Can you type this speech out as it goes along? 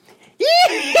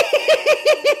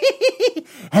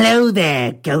Hello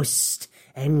there, ghost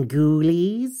and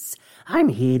ghoulies. I'm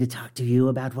here to talk to you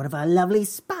about one of our lovely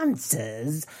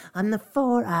sponsors on the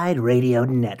Four-Eyed Radio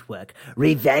Network,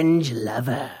 Revenge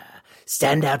Lover.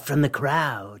 Stand out from the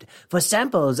crowd. For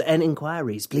samples and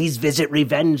inquiries, please visit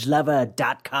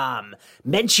revengelover.com.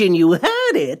 Mention you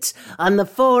heard it on the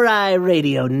Four-Eye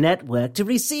Radio Network to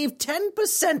receive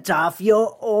 10% off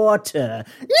your order.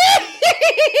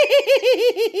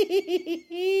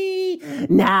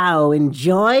 Now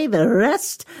enjoy the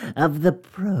rest of the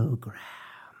program.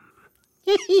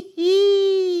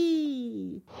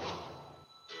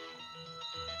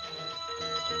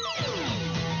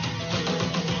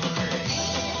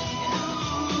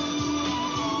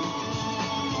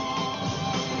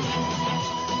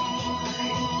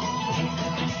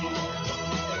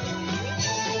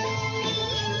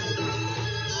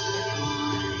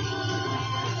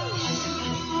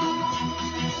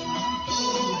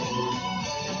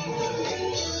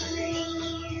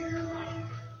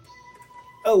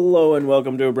 Hello and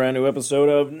welcome to a brand new episode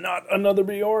of Not Another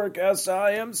Bjork.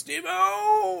 I am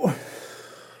Steve-O.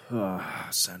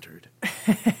 Centered.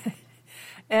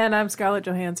 And I'm Scarlett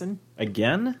Johansson.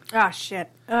 Again? Ah, shit.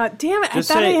 Damn it,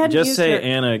 Just I thought I hadn't just used say her.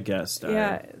 Anna guest star.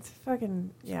 Yeah, it's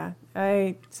fucking, yeah.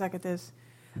 I suck at this.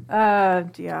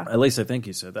 Yeah. At least I think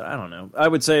you said that. I don't know. I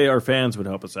would say our fans would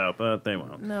help us out, but they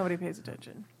won't. Nobody pays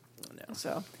attention. No.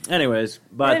 So. Anyways,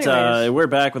 we're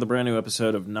back with a brand new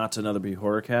episode of Not Another Be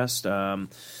Horrorcast.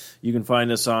 You can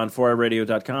find us on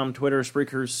 4iRadio.com, Twitter,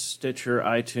 Spreaker, Stitcher,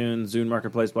 iTunes, Zune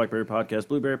Marketplace, BlackBerry Podcast,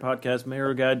 Blueberry Podcast,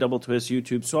 Mayor Guide, Double Twist,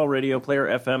 YouTube, Swell Radio, Player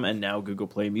FM, and now Google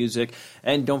Play Music.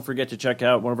 And don't forget to check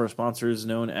out one of our sponsors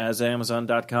known as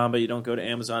Amazon.com, but you don't go to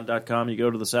Amazon.com, you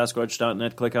go to the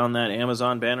Sasquatch.net, click on that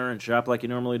Amazon banner, and shop like you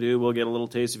normally do. We'll get a little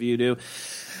taste of you do.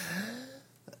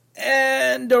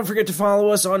 And don't forget to follow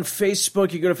us on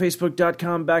Facebook. You go to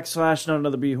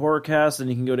facebook.com/NotAnotherBHorrorcast, and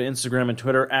you can go to Instagram and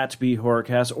Twitter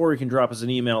 @BHorrorcast, or you can drop us an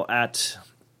email at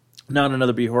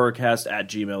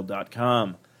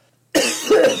notanotherBHorrorcast@gmail.com.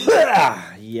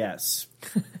 Yes.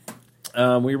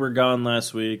 We were gone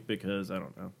last week because, I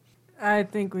don't know. I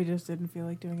think we just didn't feel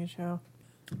like doing a show.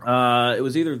 It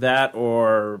was either that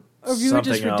or Or you something were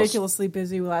just else. ridiculously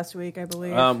busy last week, I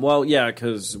believe. Well, yeah,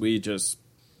 because we just...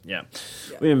 Yeah.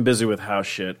 We've been busy with house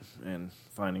shit and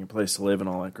finding a place to live and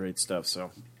all that great stuff,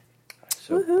 so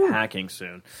packing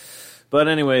soon. But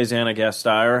anyways, Anna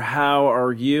Gasteyer, how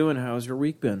are you and how's your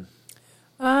week been?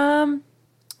 My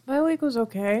week was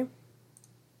okay.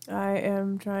 I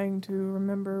am trying to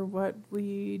remember what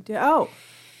we did.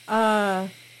 Hung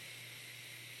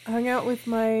out with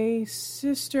my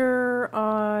sister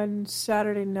on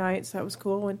Saturday night, so that was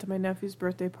cool. Went to my nephew's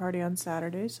birthday party on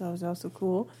Saturday, so that was also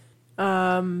cool.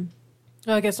 Well,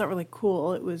 I guess not really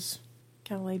cool. It was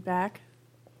kind of laid back.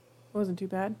 It wasn't too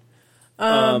bad.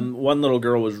 One little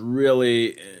girl was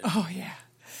really... Oh, yeah.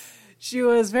 She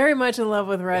was very much in love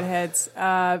with redheads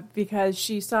because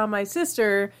she saw my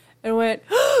sister and went,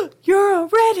 oh, "You're a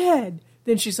redhead!"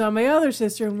 Then she saw my other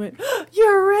sister and went, oh,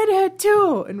 "You're a redhead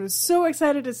too!" And was so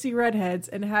excited to see redheads.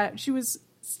 And she was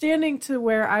standing to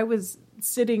where I was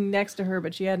sitting next to her,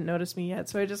 but she hadn't noticed me yet.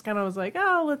 So I just kind of was like,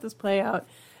 oh, I'll let this play out.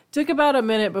 Took about a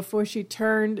minute before she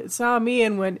turned, saw me,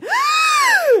 and went,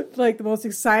 like the most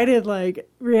excited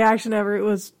reaction ever. It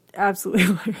was absolutely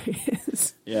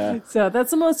hilarious. Yeah. So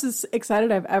that's the most excited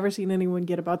I've ever seen anyone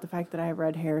get about the fact that I have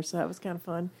red hair. So that was kind of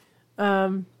fun.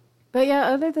 But yeah,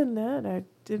 other than that, I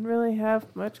didn't really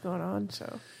have much going on.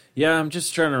 So Yeah, I'm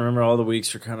just trying to remember. All the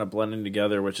weeks are kind of blending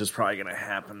together, which is probably going to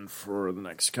happen for the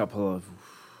next couple of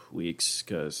weeks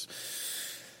because...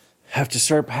 have to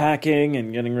start packing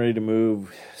and getting ready to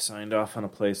move. Signed off on a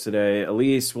place today. At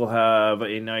least we'll have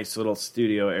a nice little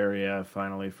studio area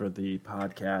finally for the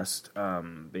podcast.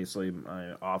 Basically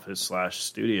my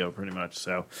office/studio pretty much.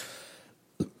 So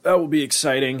that will be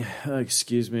exciting.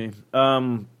 Excuse me.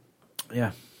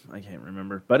 Yeah, I can't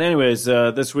remember. But anyways,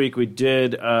 this week we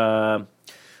did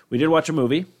watch a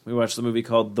movie. We watched the movie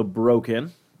called The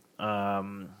Broken.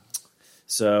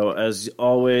 So, as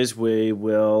always, we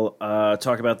will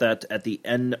talk about that at the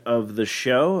end of the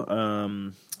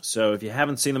show. So, if you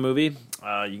haven't seen the movie, you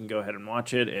can go ahead and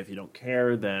watch it. If you don't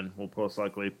care, then we'll most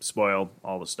likely spoil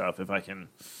all the stuff. If I can...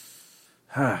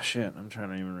 shit, I'm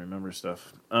trying to even remember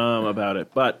stuff about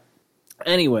it. But,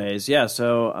 anyways, yeah,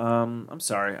 so I'm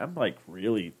sorry. I'm,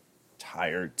 really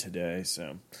tired today,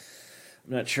 so I'm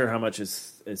not sure how much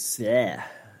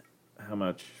how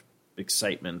much...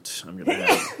 excitement I'm going to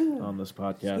have on this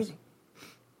podcast.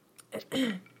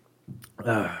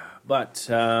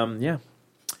 Yeah.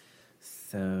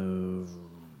 So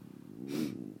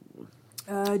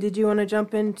Did you want to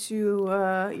jump into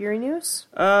Eerie News?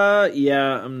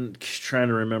 Yeah, I'm trying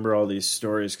to remember all these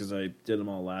stories because I did them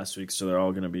all last week, so they're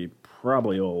all going to be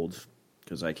probably old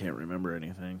because I can't remember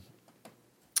anything.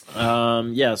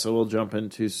 Yeah, so we'll jump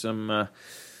into some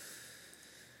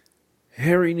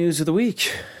hairy news of the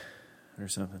week or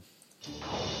something.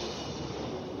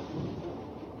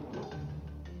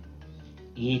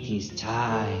 It is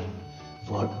time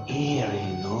for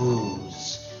Eerie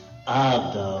News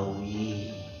of the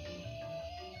Week.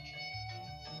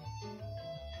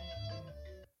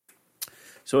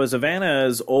 So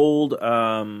Savannah's old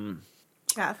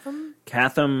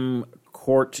Catham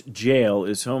Court Jail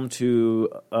is home to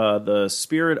the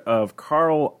spirit of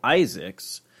Carl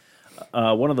Isaacs,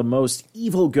 one of the most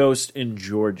evil ghosts in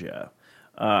Georgia.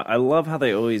 I love how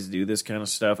they always do this kind of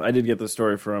stuff. I did get the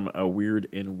story from a Weird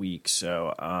in Week,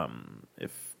 so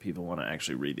if people want to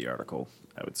actually read the article,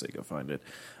 I would say go find it.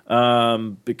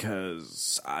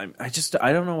 Because I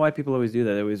don't know why people always do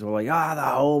that. They always are like, the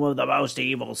home of the most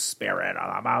evil spirit,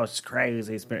 or the most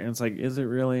crazy spirit. And it's like, is it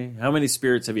really? How many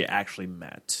spirits have you actually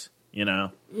met? You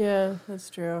know? Yeah, that's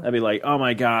true. I'd be like, oh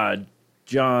my God,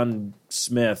 John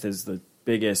Smith is the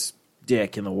biggest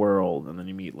dick in the world. And then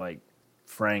you meet like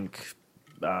Frank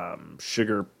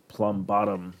Sugar Plum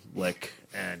Bottom Lick,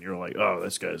 and you're like, oh,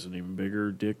 this guy's an even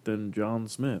bigger dick than John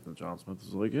Smith. And John Smith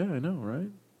is like, yeah, I know, right?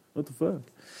 What the fuck?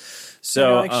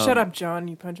 So, like, shut up, John.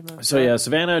 You punch him out. So, yeah,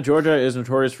 Savannah, Georgia is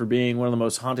notorious for being one of the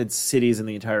most haunted cities in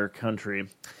the entire country.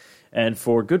 And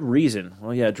for good reason.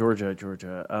 Well, yeah, Georgia.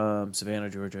 Savannah,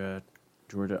 Georgia.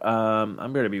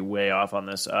 I'm going to be way off on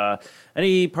this.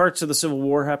 Any parts of the Civil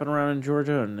War happen around in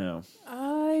Georgia or no?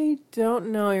 I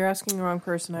don't know. You're asking the wrong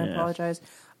person. I apologize.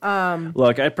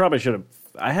 Look, I probably should have.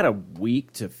 I had a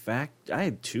week to fact. I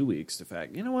had 2 weeks to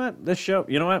fact. You know what? This show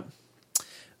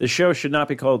should not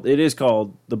be called. It is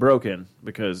called The Broken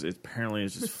because it apparently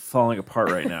is just falling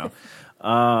apart right now.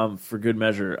 For good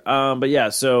measure. But yeah,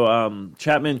 so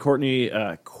Chapman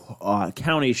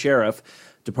County Sheriff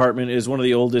Department is one of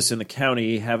the oldest in the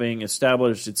county, having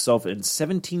established itself in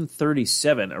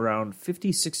 1737, around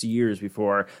 56 years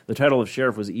before the title of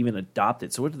sheriff was even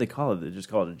adopted. So what do they call it? They just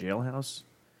call it a jailhouse?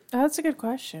 That's a good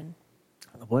question.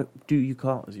 What do you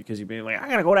call it? Because you'd be like, I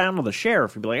gotta go down to the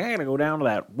sheriff. You'd be like, I gotta go down to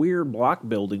that weird block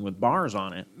building with bars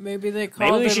on it. Maybe they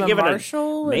call it a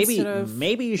marshal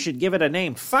Maybe you should give it a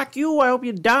name. Fuck you, I hope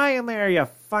you die in there, you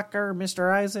fucker,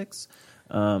 Mr. Isaacs.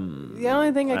 The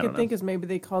only thing I could think is maybe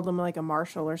they called him like a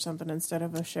marshal or something instead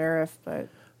of a sheriff,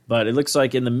 But it looks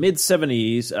like in the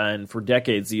mid-'70s and for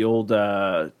decades, the old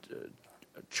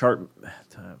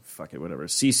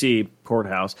CC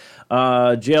courthouse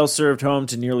jail served home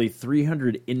to nearly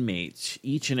 300 inmates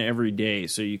each and every day.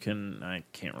 So I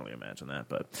can't really imagine that,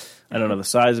 but I don't know the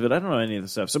size of it. I don't know any of the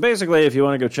stuff. So basically, if you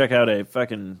want to go check out a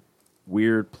fucking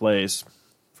weird place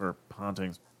for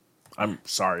hauntings, I'm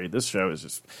sorry, this show is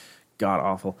just god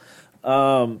awful.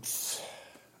 I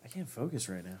can't focus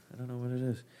right now. I don't know what it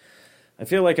is. I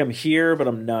feel like I'm here, but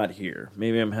I'm not here.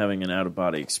 Maybe I'm having an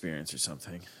out-of-body experience or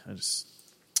something.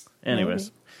 Anyways.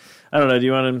 Maybe. I don't know. Do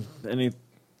you want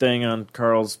anything on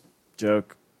Carl's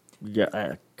joke?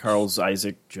 Yeah, Carl's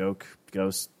Isaac joke,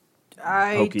 ghost?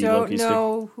 I don't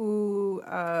know who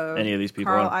any of these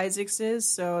people Carl are. Isaacs is,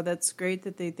 so that's great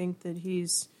that they think that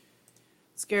he's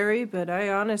scary, but I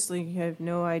honestly have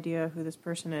no idea who this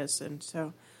person is. And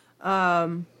so,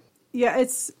 yeah,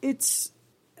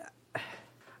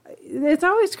 it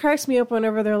always cracks me up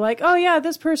whenever they're like, oh yeah,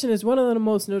 this person is one of the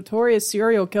most notorious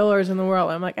serial killers in the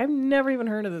world. I'm like, I've never even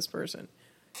heard of this person.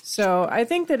 So I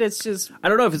think that it's just, I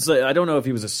don't know if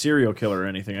he was a serial killer or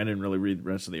anything. I didn't really read the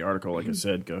rest of the article. Like I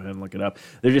said, go ahead and look it up.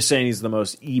 They're just saying he's the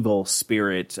most evil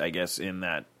spirit, I guess, in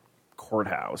that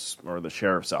courthouse or the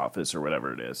sheriff's office or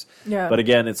whatever it is. Yeah. But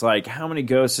again, it's like, how many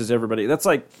ghosts is everybody? That's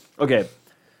like, okay,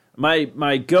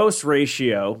 my ghost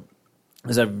ratio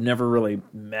is I've never really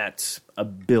met a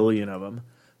billion of them,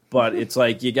 but it's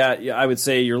like I would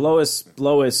say your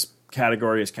lowest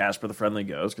category is Casper the Friendly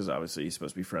Ghost, because obviously he's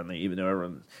supposed to be friendly, even though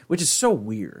everyone, which is so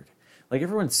weird. Like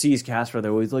everyone sees Casper,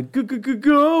 they're always like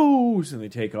ghost, and they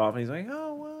take off, and he's like,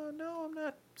 oh no, I'm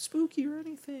not spooky or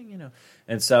anything, you know,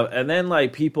 and so, and then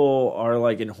like people are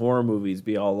like in horror movies,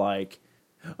 be all like,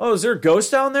 oh, is there a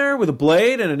ghost down there with a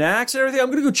blade and an axe and everything? I'm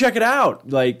gonna go check it out,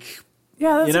 like.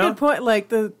 Yeah, that's a good point. Like,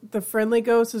 the friendly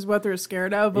ghost is what they're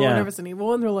scared of, but whenever it's an evil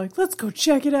one, they're like, let's go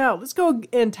check it out. Let's go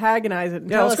antagonize it.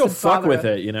 And let's go fuck with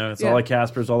it, you know? It's all like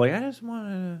Casper's all like, I just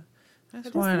wanted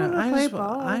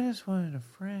a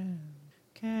friend.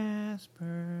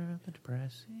 Casper, the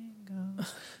depressing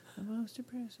ghost. The most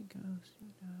depressing ghost, you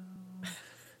know.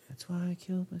 That's why I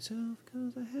killed myself,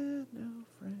 because I had no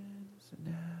friends. And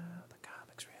now the common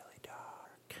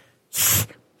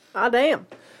Ah, damn.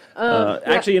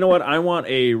 Actually, you know what? I want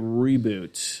a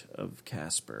reboot of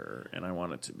Casper, and I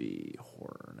want it to be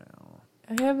horror now.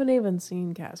 I haven't even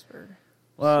seen Casper.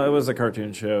 Well, it was a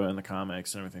cartoon show and the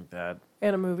comics and everything like that.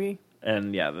 And a movie.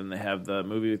 And yeah, then they have the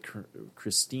movie with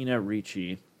Christina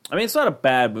Ricci. I mean, it's not a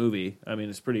bad movie. I mean,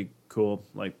 it's pretty cool.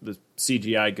 Like the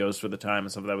CGI goes for the time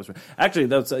and stuff. That was actually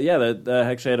that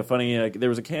actually had a funny. There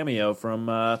was a cameo from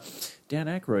Dan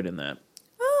Aykroyd in that.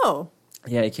 Oh.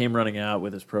 Yeah, he came running out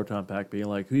with his proton pack, being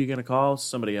like, "Who are you gonna call?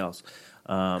 Somebody else."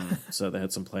 So they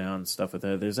had some play on stuff with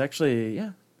that. There's actually,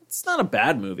 it's not a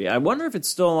bad movie. I wonder if it's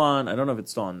still on. I don't know if it's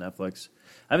still on Netflix.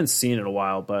 I haven't seen it in a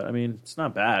while, but I mean, it's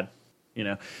not bad. You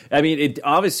know, I mean, it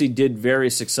obviously did very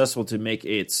successful to make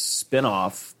its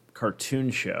spin-off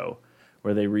cartoon show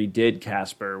where they redid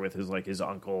Casper with his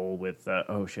uncle with can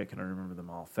I remember them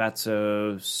all?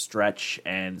 Fatso, Stretch,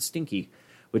 and Stinky,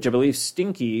 which I believe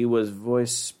Stinky was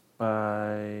voiced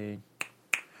by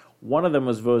one of them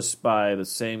was voiced by the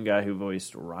same guy who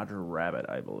voiced Roger Rabbit,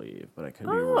 I believe, but I could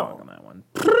be wrong on that one.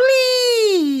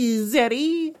 Please,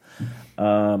 Eddie.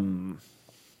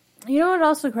 You know what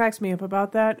also cracks me up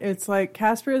about that? It's like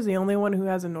Casper is the only one who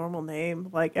has a normal name.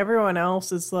 Like everyone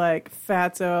else is like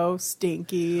Fatso,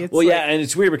 Stinky. It's and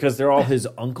it's weird because they're all his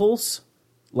uncles.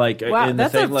 Like wow, in the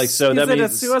thing, like so that means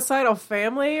means a suicidal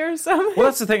family or something. Well,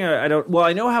 that's the thing. I don't. Well,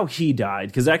 I know how he died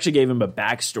because they actually gave him a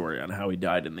backstory on how he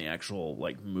died in the actual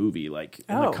like movie. Like,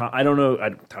 I don't know. I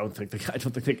don't think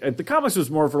the comics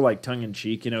was more for like tongue in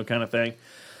cheek, kind of thing.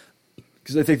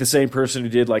 Because I think the same person who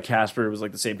did like Casper was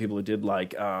like the same people who did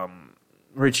like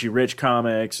Richie Rich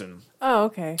comics and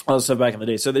okay, all the stuff back in the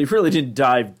day. So they really didn't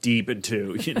dive deep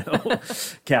into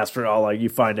Casper. All like you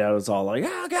find out it's all like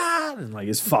oh god, and like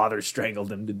his father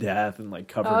strangled him to death and like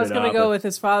covered it up. I was gonna go with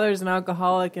his father's an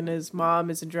alcoholic and his mom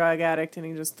is a drug addict and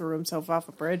he just threw himself off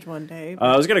a bridge one day.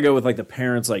 I was gonna go with like the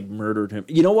parents like murdered him.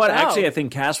 You know what? Actually, I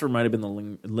think Casper might have been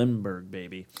the Lindbergh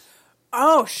baby.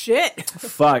 Oh, shit.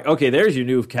 Fuck. Okay, there's your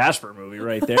new Casper movie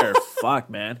right there. Fuck,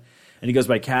 man. And he goes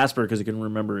by Casper because he can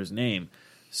remember his name.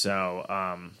 So,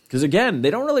 because again, they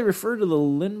don't really refer to the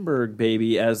Lindbergh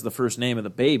baby as the first name of the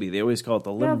baby. They always call it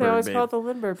the Lindbergh baby. Yeah, they always call it the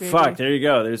Lindbergh baby. Fuck, there you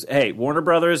go. Hey, Warner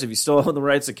Brothers, if you still own the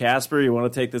rights to Casper, you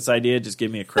want to take this idea, just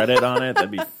give me a credit on it. That'd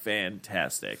be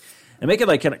fantastic. And make it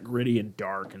like kind of gritty and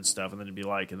dark and stuff. And then it'd be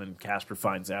like, and then Casper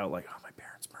finds out like, oh, my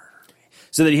parents murdered me.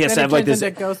 So then he has to have like this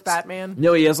Ghost Batman.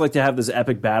 No, he has like to have this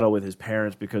epic battle with his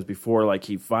parents because before like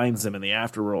he finds them in the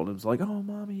afterworld and it's like, oh,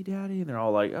 mommy, daddy, and they're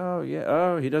all like, oh yeah,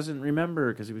 oh he doesn't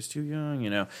remember because he was too young,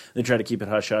 They try to keep it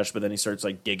hush hush, but then he starts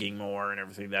like digging more and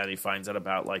everything that he finds out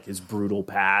about like his brutal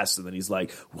past, and then he's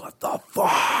like, what the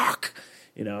fuck,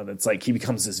 That's like he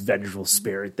becomes this vengeful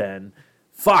spirit then.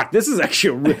 Fuck, this is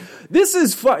actually this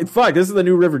is fuck. This is the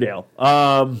new Riverdale.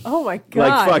 Oh my god!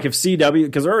 Like fuck, if CW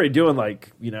because they're already doing like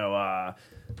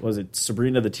was it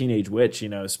Sabrina the Teenage Witch?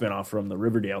 Spinoff from the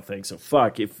Riverdale thing. So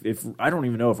fuck, if I don't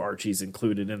even know if Archie's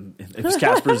included in if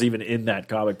Casper's even in that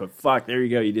comic, but fuck, there you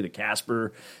go. You did a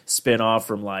Casper spinoff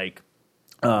from like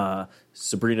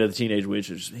Sabrina the Teenage Witch,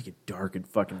 and just make it dark and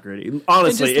fucking gritty.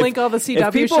 Honestly, and just link all the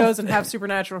CW shows and have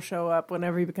Supernatural show up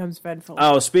whenever he becomes vengeful.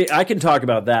 Oh, I can talk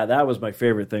about that. That was my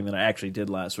favorite thing that I actually did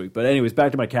last week. But anyways,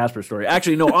 back to my Casper story.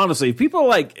 Actually, no, honestly, if people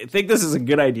like think this is a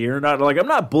good idea or not, like I'm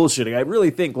not bullshitting. I really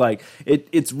think like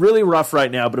it's really rough right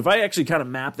now. But if I actually kind of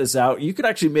map this out, you could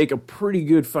actually make a pretty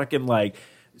good fucking like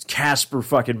Casper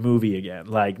fucking movie again.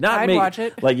 Like not I'd watch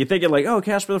it. Like you're thinking like, oh,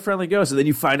 Casper the Friendly Ghost, and then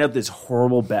you find out this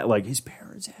horrible like his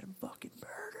parents had him fucking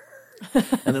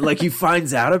murdered. And then like he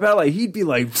finds out about it, like he'd be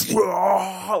like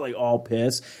all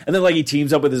pissed. And then like he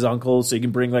teams up with his uncle so he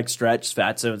can bring like Stretch,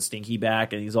 Fatso, and Stinky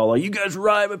back, and he's all like, you guys were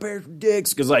right, my parents were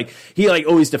dicks, because like he like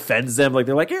always defends them. Like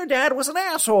they're like, your dad was an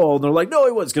asshole, and they're like, no,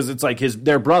 he was, because it's like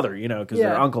their brother, because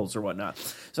they're uncles or whatnot.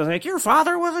 So it's like, your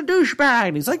father was a douchebag,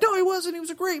 and he's like, no, he wasn't, he was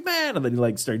a great man. And then he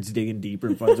like starts digging deeper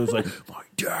and finds out it's like, my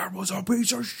dad was a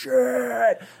piece of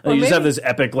shit. And you just have this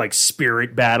epic like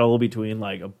spirit battle between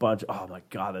like a bunch. Oh my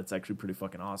god, that's actually pretty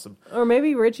fucking awesome. Or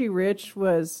maybe Richie Rich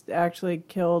was actually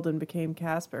killed and became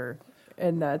Casper,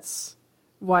 and that's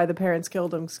why the parents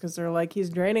killed him, because they're like, he's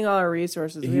draining all our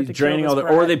resources. We have to draining all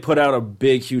or they put out a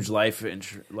big, huge life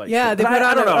insurance. Like, yeah, they put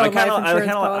out a life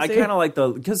insurance policy. I kind of like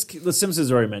because the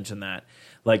Simpsons already mentioned that.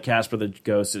 Like Casper the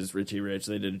Ghost is Richie Rich.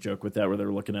 They did a joke with that where they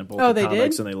were looking at both the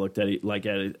comics and they looked at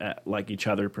like each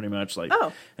other pretty much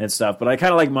and stuff. But I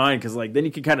kind of like mine because like then you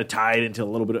can kind of tie it into a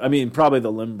little bit. I mean, probably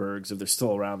the Lindberghs if they're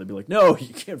still around, they'd be like, no,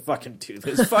 you can't fucking do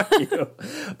this. Fuck you.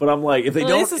 But I'm like, if they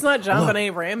don't, at least it's not John Benet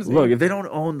Ramsey. Look, if they don't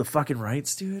own the fucking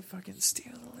rights to it, fucking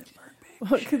steal the Lindbergh baby.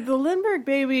 The Lindbergh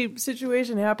baby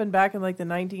situation happened back in like the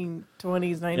 1920s,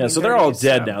 1930s. Yeah, so they're all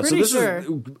dead now. So Pretty this sure. is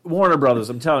Warner Brothers.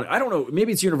 I'm telling you. I don't know.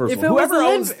 Maybe it's Universal. If it Whoever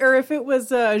was owns. or if it was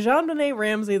Jean-Benet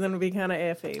Ramsey, then it would be kind of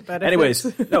iffy. But if Anyways,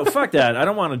 it's- no, fuck that. I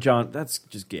don't want a John. That's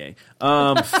just gay.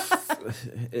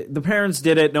 The parents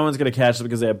did it. No one's gonna catch them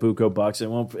because they have buco bucks.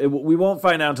 We won't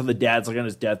find out until the dad's like on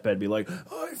his deathbed, be like,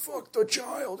 "I fucked the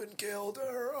child and killed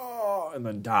her," and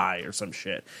then die or some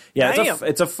shit. Yeah,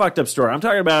 it's a fucked up story. I'm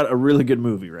talking about a really good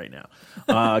movie right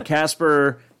now.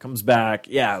 Casper comes back.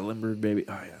 Yeah, Lindbergh baby.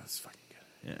 Oh yeah, it's fucking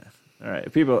good. Yeah. All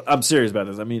right, people. I'm serious about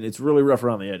this. I mean, it's really rough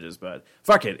around the edges, but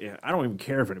fuck it. I don't even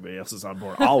care if anybody else is on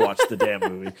board. I'll watch the damn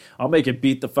movie. I'll make it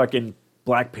beat the fucking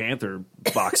Black Panther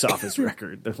box office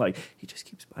record. They're like, he just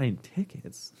keeps buying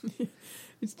tickets.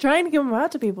 He's trying to give them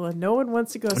out to people, and no one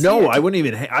wants to go see it. No, I wouldn't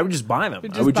even. I would just buy them.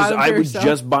 Just I would buy them for I would yourself?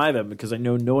 just buy them because I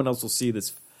know no one else will see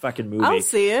this fucking movie. I'll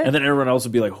see it. and then everyone else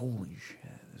would be like, "Holy shit,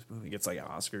 this movie gets like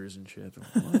Oscars and shit."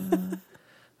 What?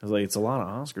 I was like, it's a lot of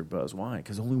Oscar buzz. Why?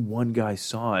 Because only one guy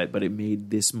saw it, but it made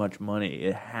this much money.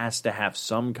 It has to have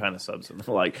some kind of substance.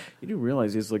 Like, you do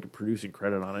realize he's like a producing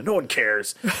credit on it. No one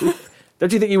cares.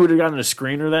 Don't you think he would have gotten a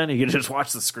screener then? You could just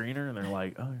watch the screener, and they're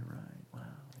like, "Oh, you're right. Wow."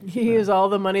 You use all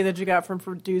the money that you got from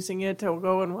producing it to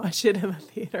go and watch it in the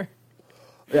theater.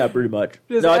 Yeah, pretty much.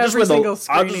 Just I every win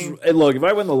single and look, if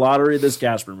I win the lottery, this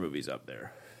Casper movie's up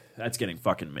there. That's getting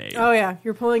fucking made. Oh yeah,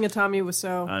 you're pulling a Tommy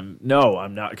Wiseau. I'm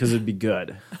not, because it'd be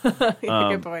good.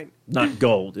 Good point. Not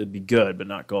gold. It'd be good, but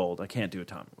not gold. I can't do a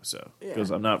Tommy Wiseau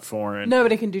because I'm not foreign.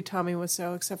 Nobody can do Tommy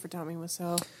Wiseau except for Tommy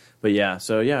Wiseau. But yeah,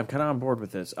 so yeah, I'm kind of on board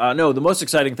with this. No, the most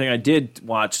exciting thing I did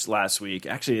watch last week,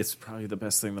 actually, it's probably the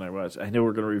best thing that I watched. I know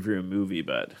we're going to review a movie,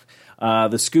 but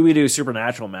the Scooby-Doo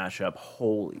Supernatural mashup,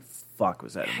 holy fuck,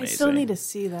 was that amazing. I still need to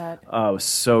see that. It was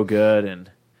so good,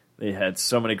 and they had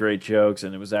so many great jokes,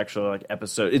 and it was actually like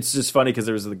episode. It's just funny because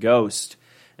there was the ghost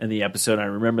in the episode. And I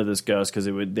remember this ghost because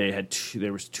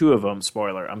there was two of them.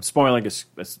 Spoiler: I'm spoiling a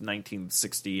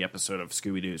 1960 episode of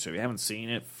Scooby Doo. So if you haven't seen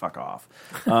it, fuck off.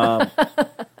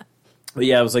 But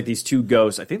yeah, it was like these two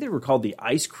ghosts. I think they were called the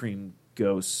ice cream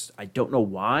ghosts. I don't know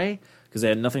why, because they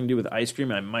had nothing to do with ice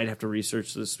cream. I might have to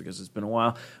research this because it's been a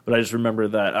while. But I just remember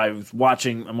that I'm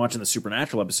watching the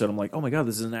Supernatural episode. I'm like, oh my god,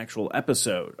 this is an actual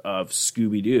episode of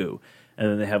Scooby Doo. And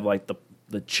then they have like the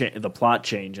plot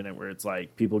change in it where it's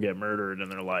like people get murdered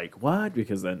and they're like, what?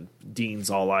 Because then Dean's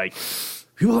all like,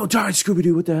 people don't die in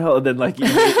Scooby-Doo, what the hell? And then like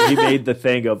he made the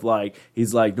thing of like,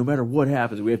 he's like, no matter what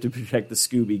happens, we have to protect the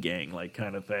Scooby Gang, like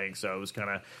kind of thing. So it was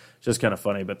just kind of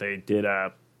funny, but they did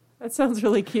That sounds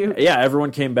really cute. yeah,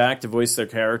 everyone came back to voice their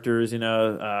characters,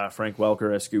 Frank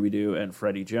Welker as Scooby-Doo and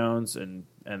Freddie Jones, and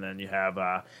then you have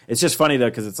it's just funny though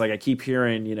because it's like I keep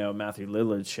hearing, Matthew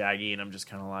Lillard's Shaggy, and I'm just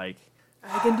kind of like,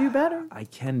 I can do better. I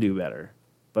can do better,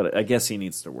 but I guess he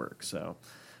needs to work, so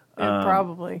Yeah,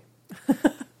 probably.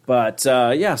 But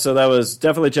yeah, so that was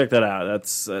definitely check that out.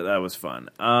 That was fun.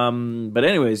 But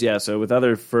anyways, yeah. So with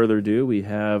other further ado, we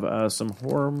have some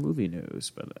horror movie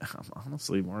news. But I'm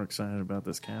honestly more excited about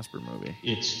this Casper movie.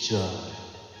 It's time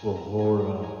for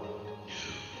horror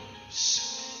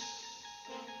news.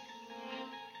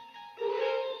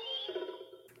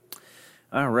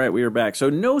 All right, we are back. So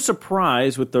no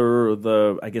surprise with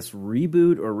the I guess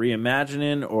reboot or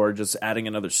reimagining or just adding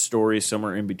another story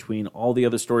somewhere in between all the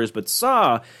other stories. But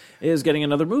Saw is getting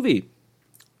another movie.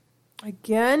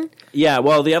 Again? Yeah,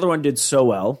 well, the other one did so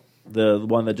well. The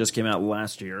one that just came out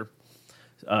last year,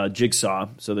 Jigsaw.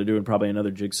 So they're doing probably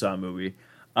another Jigsaw movie.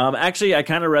 Actually, I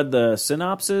kind of read the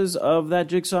synopsis of that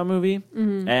Jigsaw movie,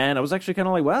 and I was actually kind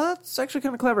of like, well, that's actually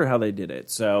kind of clever how they did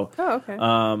it. So, okay.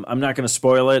 I'm not going to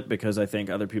spoil it because I think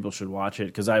other people should watch it.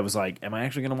 Because I was like, am I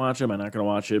actually going to watch it? Am I not going to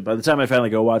watch it? By the time I finally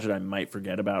go watch it, I might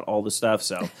forget about all the stuff.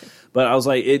 So, but I was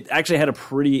like, it actually had a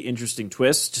pretty interesting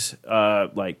twist,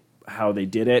 like how they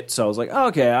did it. So I was like, oh,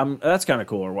 okay, that's kind of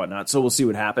cool or whatnot. So we'll see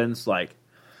what happens. Like.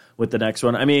 With the next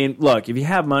one. I mean, look, if you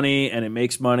have money and it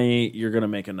makes money, you're going to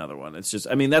make another one. It's just,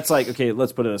 I mean, that's like, okay,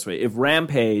 let's put it this way. If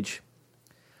Rampage,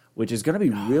 which is going to be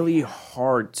really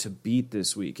hard to beat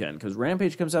this weekend, because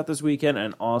Rampage comes out this weekend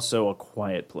and also A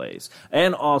Quiet Place.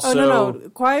 And also... Oh, no.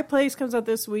 Quiet Place comes out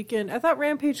this weekend. I thought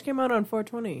Rampage came out on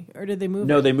 4/20, or did they move it?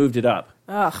 No, they moved it up.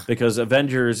 Ugh. Because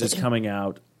Avengers is coming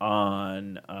out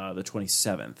on the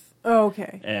 27th. Oh,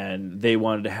 okay. And they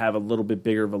wanted to have a little bit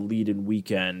bigger of a lead-in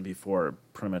weekend before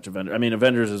pretty much Avengers. I mean,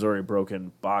 Avengers has already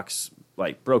broken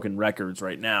records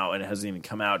right now, and it hasn't even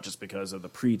come out just because of the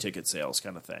pre-ticket sales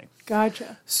kind of thing.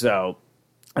 Gotcha. So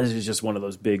this is just one of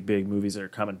those big movies that are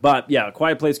coming. But yeah,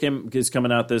 Quiet Place is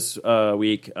coming out this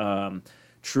week.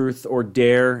 Truth or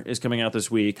Dare is coming out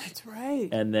this week. That's right.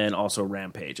 And then also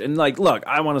Rampage. And like, look,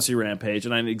 I want to see Rampage,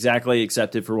 and I exactly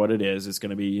accept it for what it is. It's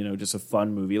going to be, you know, just a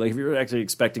fun movie. Like, if you're actually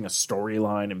expecting a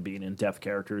storyline and being in-depth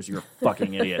characters, you're a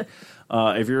fucking idiot.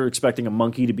 If you're expecting a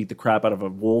monkey to beat the crap out of a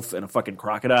wolf and a fucking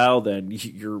crocodile, then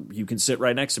you can sit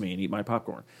right next to me and eat my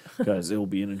popcorn, because it will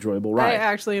be an enjoyable ride. I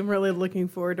actually am really looking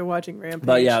forward to watching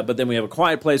Rampage. But then we have A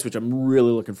Quiet Place, which I'm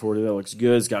really looking forward to. That looks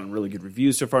good. It's gotten really good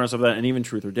reviews so far and stuff like that, and even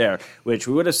Truth or Dare,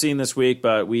 which we would have seen this week,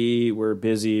 but we were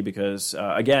busy because,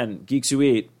 again, Geeks Who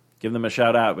Eat, give them a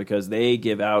shout out, because they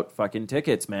give out fucking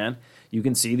tickets, man. You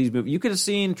can see these movies. You could have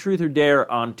seen Truth or Dare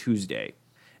on Tuesday.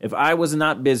 If I was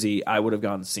not busy, I would have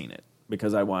gone and seen it,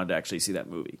 because I wanted to actually see that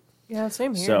movie. Yeah,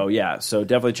 same here. So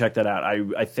definitely check that out.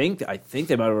 I think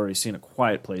they might have already seen A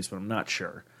Quiet Place, but I'm not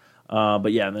sure.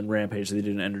 But yeah, and then Rampage, they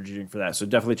did an energy drink for that. So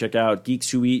definitely check out Geeks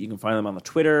Who Eat. You can find them on the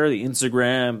Twitter, the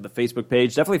Instagram, the Facebook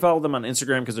page. Definitely follow them on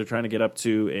Instagram, because they're trying to get up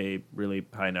to a really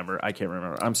high number. I can't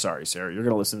remember. I'm sorry, Sarah. You're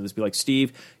going to listen to this and be like,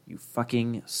 Steve, you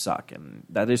fucking suck. And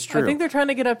that is true. I think they're trying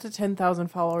to get up to 10,000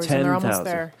 followers, and they're almost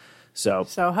there. So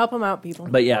help them out, people.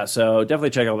 But yeah, so definitely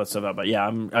check all that stuff out. But yeah,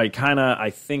 I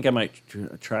think I might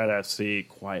try to see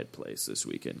Quiet Place this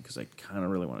weekend, because I kind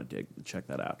of really want to check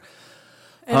that out.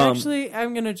 And actually,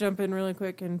 I'm going to jump in really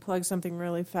quick and plug something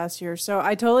really fast here. So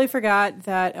I totally forgot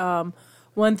that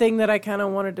one thing that I kind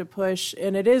of wanted to push,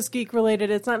 and it is geek related.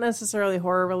 It's not necessarily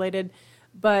horror related,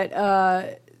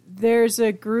 but there's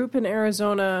a group in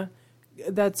Arizona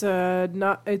that's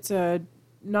it's a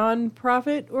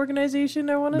non-profit organization.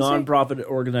 I want to say non-profit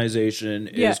organization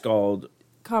is called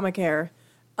Comic Care.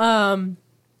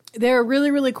 They're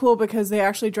really, really cool, because they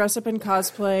actually dress up in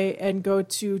cosplay and go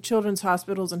to children's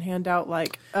hospitals and hand out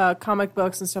like comic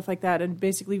books and stuff like that, and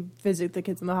basically visit the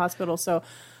kids in the hospital. So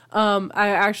I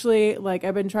actually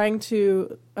I've been trying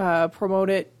to promote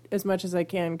it as much as I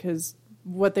can, because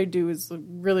what they do is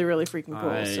really, really freaking cool.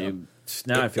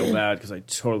 Now I feel bad, because I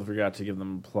totally forgot to give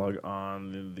them a plug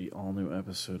on the all-new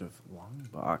episode of Long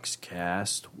Box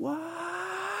Cast.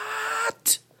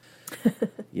 What?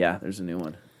 Yeah, there's a new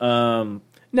one.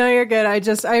 No, you're good.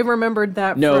 I remembered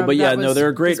that. They're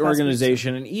a great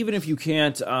organization, and even if you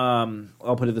can't,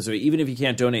 I'll put it this way: even if you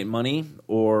can't donate money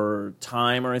or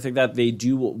time or anything like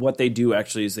that, what they do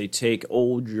actually is they take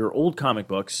your old comic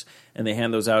books and they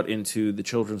hand those out into the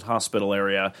children's hospital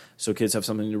area, so kids have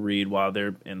something to read while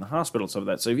they're in the hospital, stuff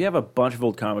like that. So if you have a bunch of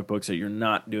old comic books that you're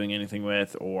not doing anything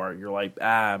with, or you're like,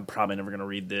 I'm probably never going to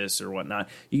read this or whatnot,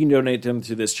 you can donate them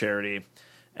to this charity,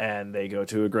 and they go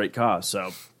to a great cause.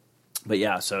 So. But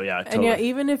yeah, totally. And yeah,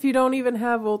 even if you don't even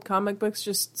have old comic books,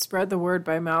 just spread the word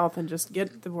by mouth and just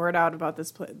get the word out about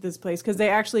this place, because they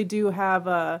actually do have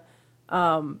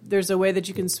there's a way that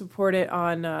you can support it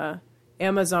on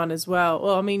Amazon as well.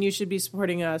 Well, I mean, you should be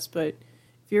supporting us, but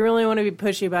if you really want to be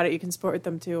pushy about it, you can support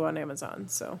them too on Amazon.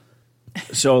 So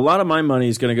a lot of my money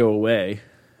is going to go away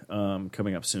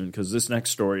coming up soon, because this next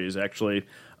story is actually.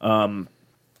 I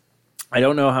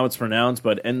don't know how it's pronounced,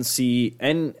 but NECA.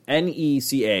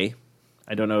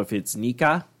 I don't know if it's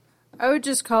Nika. I would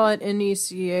just call it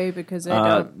NECA, because it's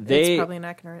probably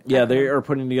inaccurate. Yeah, they are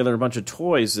putting together a bunch of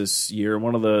toys this year.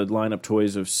 One of the lineup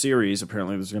toys of series,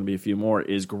 apparently there's going to be a few more,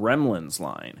 is Gremlins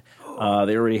line.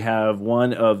 They already have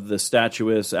one of the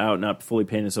statuettes out, not fully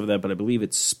painted, stuff like that, but I believe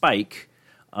it's Spike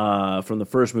from the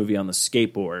first movie on the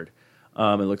skateboard.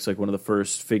 It looks like one of the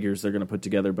first figures they're going to put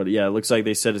together. But yeah, it looks like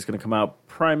they said it's going to come out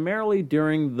primarily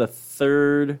during the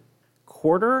third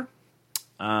quarter.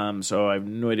 So I have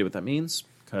no idea what that means,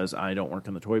 because I don't work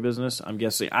in the toy business. I'm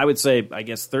guessing, I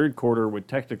guess third quarter would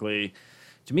technically,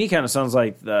 to me, kind of sounds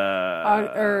like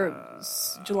July,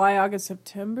 August,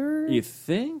 September. You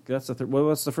think? That's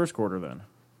what's the first quarter then?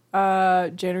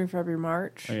 January, February,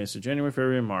 March. Okay, so January,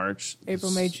 February, March.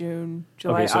 April, May, June,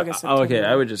 July, August, September. Oh, okay,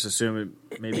 I would just assume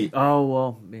maybe,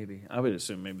 maybe. I would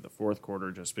assume maybe the fourth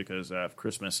quarter, just because of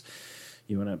Christmas.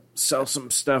 You want to sell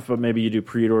some stuff, but maybe you do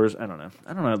pre-orders. I don't know.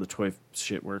 I don't know how the toy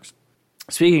shit works.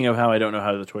 Speaking of how I don't know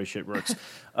how the toy shit works,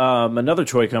 another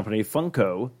toy company,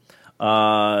 Funko,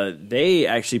 they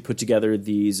actually put together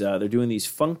these, they're doing these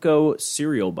Funko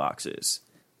cereal boxes.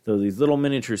 So these little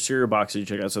miniature cereal boxes you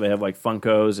check out. So they have like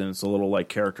Funkos, and it's a little like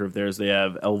character of theirs. They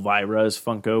have Elvira's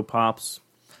Funko Pops.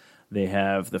 They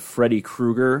have the Freddy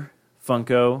Krueger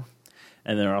Funko.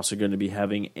 And they're also going to be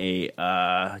having a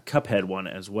Cuphead one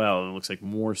as well. It looks like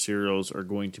more cereals are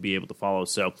going to be able to follow.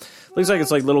 So looks like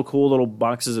it's like cool little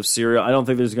boxes of cereal. I don't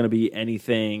think there's going to be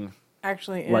anything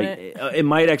actually in it. It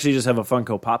might actually just have a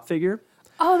Funko Pop figure.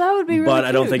 Oh, that would be really But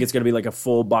I don't cute. think it's going to be like a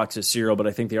full box of cereal. But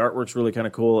I think the artwork's really kind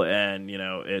of cool. And,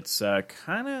 it's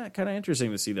kind of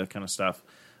interesting to see that kind of stuff.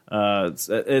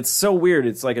 It's so weird.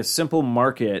 It's like a simple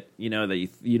market, that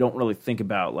you don't really think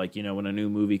about. Like, when a new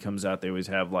movie comes out, they always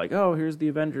have like, oh, here's the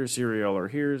Avengers cereal, or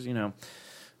here's,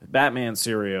 Batman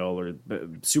cereal, or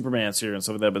Superman cereal and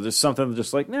stuff like that. But there's something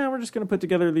just like, we're just going to put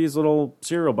together these little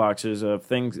cereal boxes of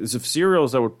things, of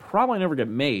cereals that would probably never get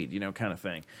made, kind of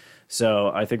thing.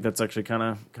 So I think that's actually kind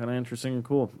of interesting and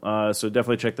cool. So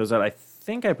definitely check those out. I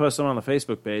think I posted them on the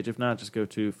Facebook page. If not, just go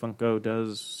to Funko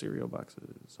Does Cereal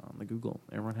Boxes on the Google.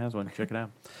 Everyone has one. Check it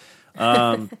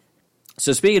out.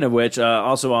 So speaking of which,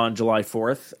 also on July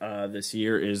 4th this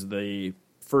year is the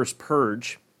first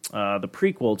Purge, the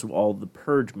prequel to all the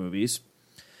Purge movies.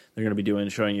 They're going to be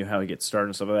showing you how he gets started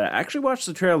and stuff like that. I actually watched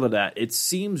the trailer of that. It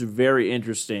seems very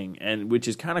interesting, and which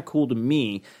is kind of cool to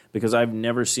me because I've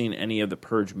never seen any of the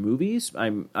Purge movies.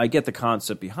 I get the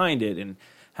concept behind it and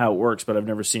how it works, but I've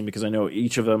never seen, because I know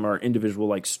each of them are individual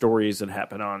like stories that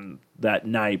happen on that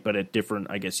night, but at different,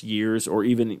 I guess, years, or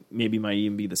even maybe might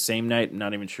even be the same night. I'm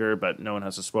not even sure, but no one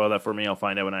has to spoil that for me. I'll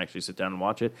find out when I actually sit down and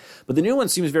watch it. But the new one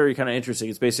seems very kind of interesting.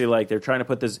 It's basically like they're trying to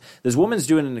put this woman's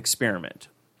doing an experiment.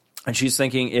 And she's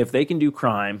thinking, if they can do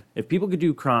crime, if people could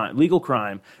do legal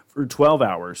crime for 12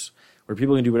 hours, where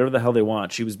people can do whatever the hell they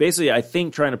want, she was basically, I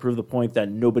think, trying to prove the point that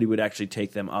nobody would actually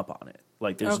take them up on it.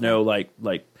 Like, there's no, like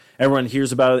everyone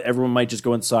hears about it, everyone might just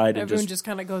go inside and everyone just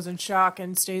kind of goes in shock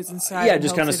and stays inside. Yeah,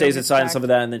 just kind of stays inside and stuff like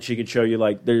that, and then she could show you,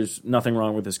 like, there's nothing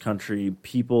wrong with this country.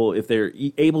 People, if they're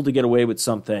able to get away with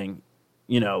something,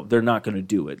 they're not going to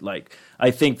do it. Like,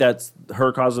 I think that's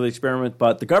her cause of the experiment,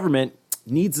 but the government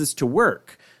needs this to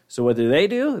work. So what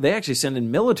do? They actually send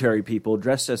in military people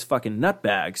dressed as fucking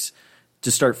nutbags to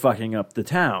start fucking up the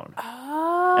town.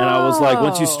 Oh. And I was like,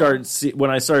 when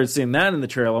I started seeing that in the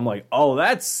trailer, I'm like, oh,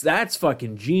 that's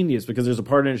fucking genius, because there's a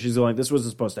part in it she's like, this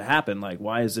wasn't supposed to happen. Like,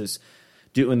 why is this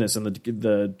doing this? And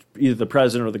the either the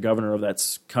president or the governor of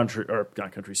that country, or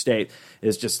not country, state,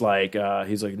 is just like,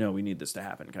 he's like, no, we need this to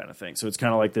happen, kind of thing. So it's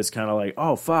kind of like this, kind of like,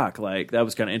 oh fuck, like that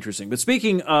was kind of interesting. But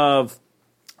speaking of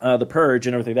the Purge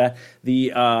and everything like that,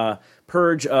 the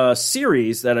Purge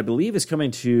series that I believe is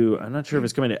coming to, I'm not sure if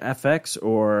it's coming to FX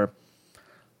or,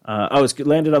 it's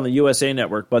landed on the USA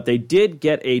Network, but they did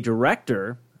get a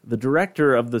director. The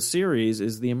director of the series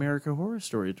is the American Horror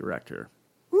Story director.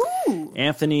 Ooh.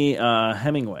 Anthony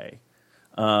Hemingway.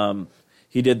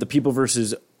 He did The People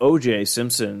vs. O.J.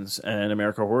 Simpsons and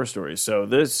American Horror Story. So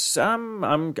this,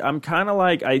 I'm kind of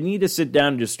like, I need to sit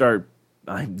down and start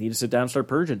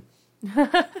purging.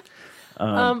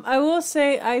 I will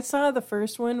say I saw the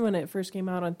first one when it first came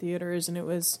out on theaters, and it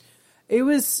was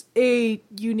a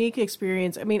unique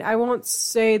experience. I mean, I won't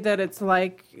say that it's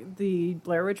like the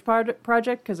Blair Witch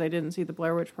Project, because I didn't see the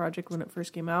Blair Witch Project when it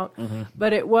first came out,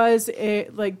 but it was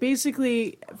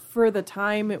basically for the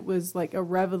time it was like a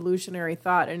revolutionary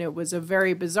thought, and it was a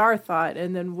very bizarre thought.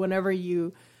 And then whenever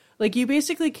you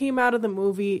basically came out of the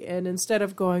movie, and instead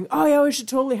of going, oh yeah, we should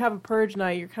totally have a purge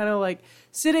night, you're kind of like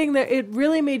sitting there. It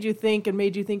really made you think, and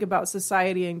made you think about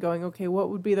society and going, okay,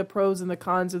 what would be the pros and the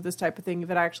cons of this type of thing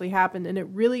if it actually happened? And it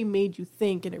really made you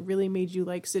think, and it really made you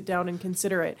like sit down and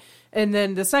consider it. And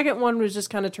then the second one was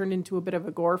just kind of turned into a bit of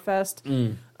a gore fest.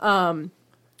 I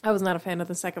was not a fan of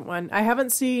the second one. I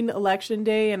haven't seen Election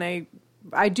Day, and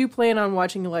I do plan on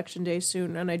watching Election Day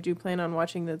soon, and I do plan on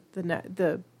watching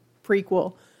the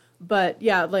prequel. But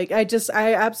yeah, like I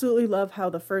absolutely love how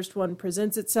the first one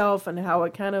presents itself, and how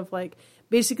it kind of like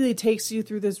basically takes you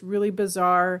through this really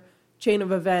bizarre chain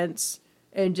of events,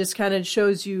 and just kind of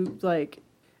shows you like,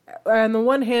 on the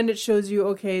one hand it shows you,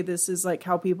 okay, this is like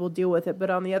how people deal with it,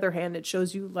 but on the other hand it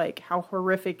shows you like how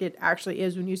horrific it actually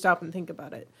is when you stop and think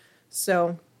about it.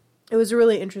 So it was a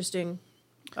really interesting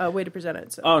way to present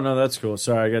it. So. Oh, no, that's cool.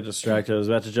 Sorry, I got distracted. I was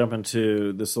about to jump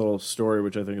into this little story,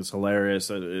 which I think is hilarious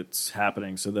that it's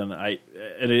happening. So then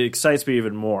it excites me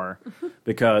even more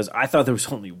because I thought there was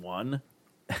only one,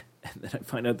 and then I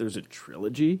find out there's a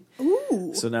trilogy.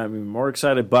 Ooh. So now I'm even more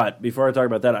excited. But before I talk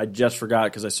about that, I just forgot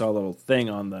because I saw a little thing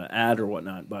on the ad or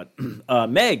whatnot. But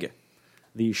Meg,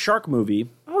 the shark movie,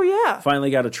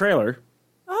 finally got a trailer.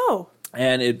 Oh.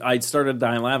 And I started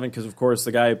dying laughing because, of course,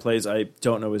 the guy who plays, I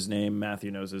don't know his name. Matthew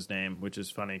knows his name, which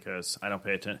is funny because I don't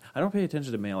pay attention. I don't pay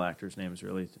attention to male actors' names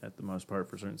really, at the most part,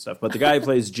 for certain stuff. But the guy who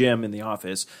plays Jim in The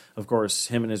Office, of course,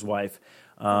 him and his wife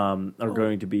are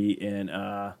going to be in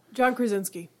John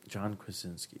Krasinski. John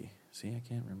Krasinski. See, I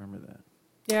can't remember that.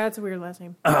 Yeah, it's a weird last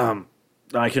name.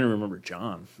 I can remember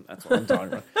John. That's what I'm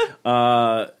talking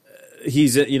about.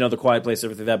 He's the Quiet Place,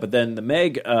 everything like that. But then the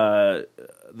Meg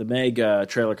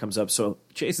trailer comes up, so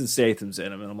Jason Statham's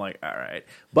in him, and I'm like, all right.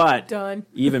 But done.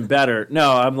 Even better.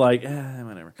 No, I'm like,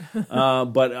 whatever.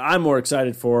 But I'm more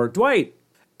excited for Dwight.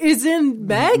 Is in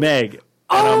Meg? Meg.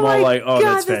 And I'm all my like, oh,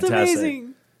 God, that's fantastic.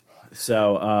 amazing.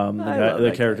 So love the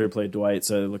that character played Dwight,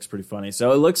 so it looks pretty funny.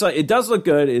 So it does look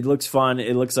good. It looks fun.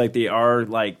 It looks like they're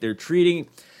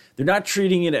not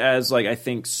treating it as like, I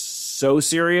think, so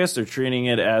serious. They're treating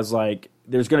it as like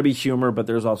there's going to be humor, but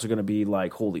there's also going to be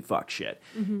like holy fuck shit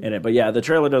in it. But yeah, the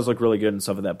trailer does look really good and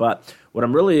stuff like that. But what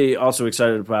I'm really also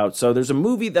excited about, so there's a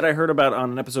movie that I heard about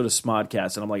on an episode of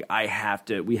Smodcast, and I'm like,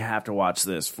 we have to watch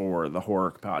this for the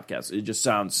horror podcast. It just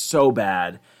sounds so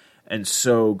bad and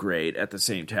so great at the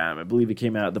same time. I believe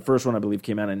the first one I believe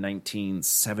came out in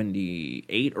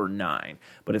 1978 or 9,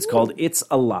 but it's called It's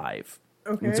Alive.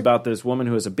 Okay. It's about this woman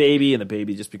who has a baby, and the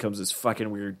baby just becomes this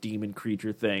fucking weird demon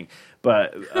creature thing.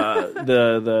 But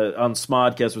the on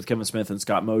Smodcast with Kevin Smith and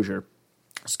Scott Mosier,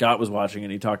 Scott was watching,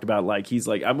 and he talked about he's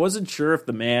like, I wasn't sure if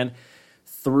the man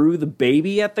threw the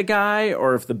baby at the guy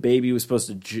or if the baby was supposed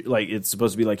to it's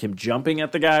supposed to be like him jumping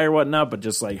at the guy or whatnot, but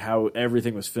just like how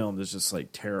everything was filmed is just like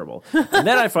terrible. And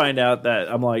then I find out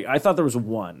that I'm like, I thought there was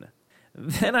one.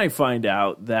 Then I find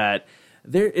out that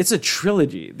it's a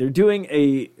trilogy. They're doing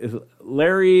a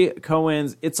Larry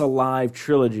Cohen's It's Alive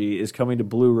trilogy is coming to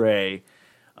Blu-ray,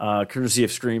 courtesy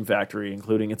of Scream Factory,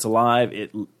 including It's Alive,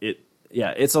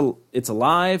 It's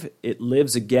Alive, It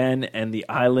Lives Again, and The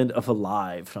Island of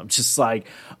Alive. I'm just like,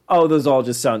 oh, those all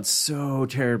just sound so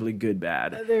terribly good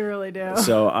bad. They really do.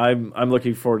 So I'm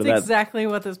looking forward to that. Exactly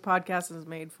what this podcast is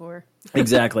made for.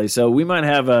 Exactly. So we might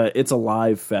have a It's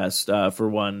Alive Fest for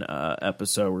one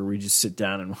episode where we just sit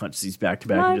down and watch these back to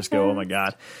back and just go, oh my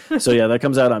God. So yeah, that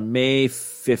comes out on May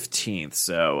 15th.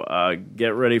 So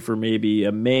get ready for maybe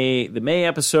the May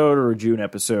episode or a June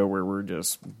episode where we're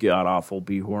just god awful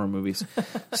B horror movies.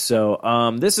 So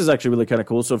this is actually really kind of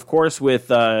cool. So of course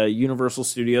with Universal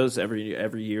Studios,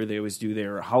 every year they always do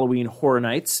their Halloween Horror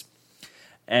Nights.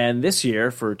 And this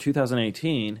year for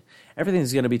 2018,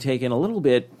 everything's going to be taken a little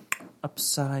bit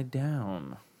upside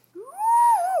down.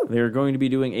 They're going to be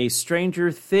doing a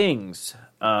Stranger Things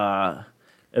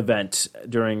event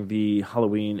during the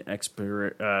Halloween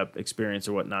experience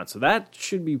or whatnot. So that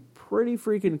should be pretty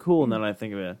freaking cool now that I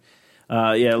think of it.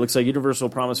 It looks like Universal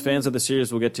promised fans of the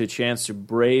series will get to a chance to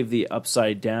brave the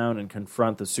upside down and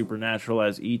confront the supernatural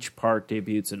as each park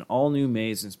debuts an all-new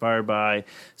maze inspired by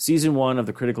Season 1 of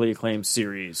the critically acclaimed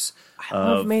series. I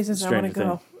love mazes. I want to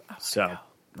go. So,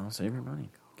 I'll save your money.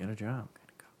 Get a job.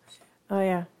 Oh,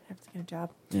 yeah. I have to get a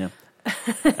job. Yeah.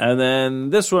 And then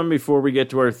this one, before we get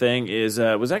to our thing,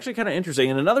 was actually kind of interesting.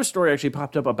 And another story actually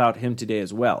popped up about him today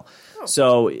as well. Oh.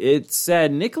 So it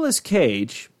said Nicolas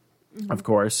Cage, of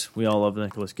course, we all love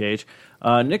Nicolas Cage.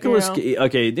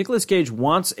 Nicolas Cage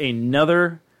wants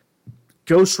another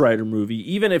Ghost Rider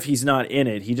movie, even if he's not in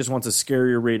it. He just wants a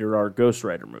scarier rated R Ghost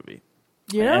Rider movie.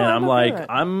 Yeah, and I'm like,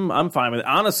 I'm fine with it.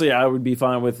 Honestly, I would be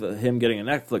fine with him getting a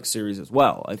Netflix series as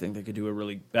well. I think they could do a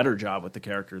really better job with the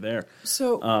character there.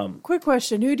 So, quick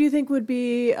question. Who do you think would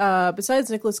be, besides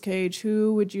Nicolas Cage,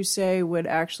 who would you say would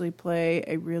actually play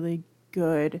a really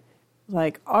good,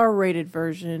 like, R-rated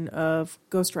version of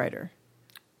Ghost Rider?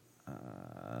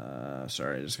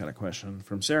 Sorry, I just got a question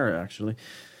from Sarah, actually.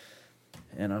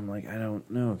 And I'm like, I don't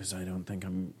know, because I don't think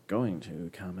I'm going to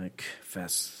Comic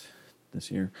Fest this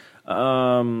year.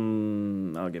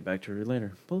 I'll get back to her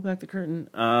later. Pull back the curtain.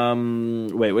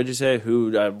 Wait, what'd you say?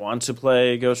 Who wants to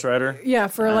play Ghost Rider? Yeah,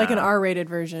 for like an R-rated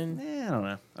version. I don't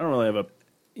know. I don't really have a...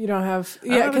 You don't have... I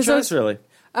don't have a choice, really.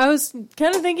 I was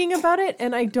kind of thinking about it,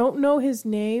 and I don't know his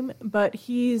name, but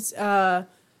he's...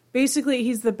 basically,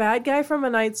 he's the bad guy from A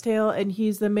Knight's Tale, and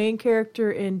he's the main character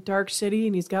in Dark City,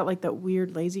 and he's got like that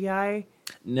weird lazy eye.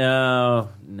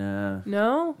 No?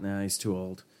 No, he's too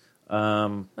old.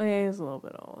 Oh yeah, he's a little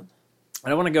bit old. I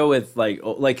don't want to go with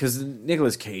because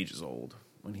Nicolas Cage is old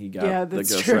when he got the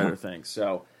Ghost Rider thing.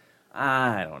 So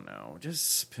I don't know.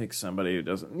 Just pick somebody who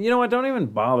doesn't. You know what? Don't even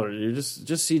bother. You just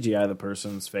CGI the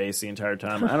person's face the entire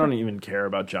time. I don't even care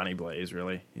about Johnny Blaze.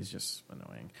 Really, he's just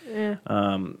annoying. Yeah.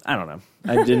 I don't know.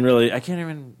 I didn't really. I can't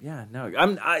even. Yeah. No.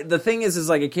 The thing is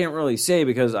like I can't really say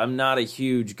because I'm not a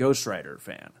huge Ghost Rider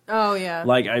fan. Oh yeah.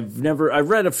 Like I've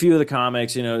read a few of the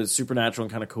comics. You know, it's supernatural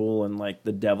and kind of cool, and like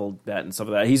the Devil Bat and stuff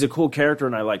like that. He's a cool character,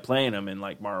 and I like playing him in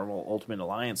like Marvel Ultimate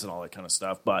Alliance and all that kind of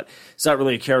stuff. But it's not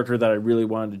really a character that I really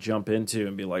wanted to jump into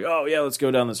and be like, oh yeah, let's go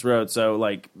down this road. So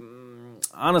like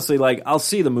honestly, like I'll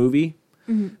see the movie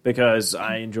because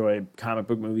I enjoy comic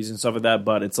book movies and stuff like that,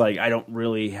 but it's like I don't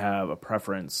really have a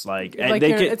preference. Like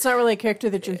it's not really a character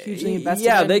that you're hugely invested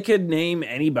in. Yeah, they could name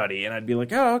anybody and I'd be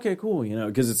like, oh, okay, cool, you know,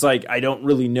 because it's like I don't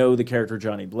really know the character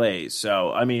Johnny Blaze.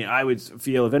 So I mean, I would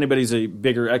feel if anybody's a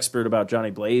bigger expert about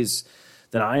Johnny Blaze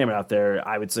than I am out there,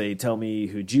 I would say, tell me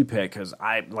who'd you pick, because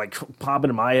I like popping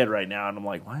in my head right now, and I'm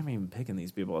like, why am I even picking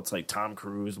these people? It's like Tom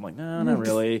Cruise. I'm like, no, not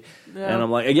really. And I'm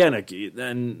like, again,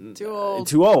 then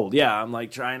too old. Yeah, I'm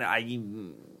like trying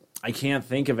to. I can't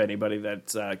think of anybody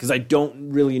that's because I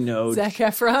don't really know Zac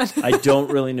Efron. I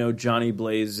don't really know Johnny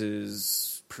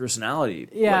Blaze's personality,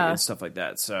 and stuff like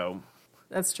that. So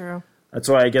that's true. That's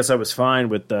why I guess I was fine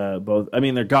with both. I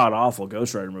mean, they're god awful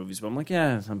Ghost Rider movies, but I'm like,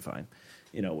 yeah, I'm fine,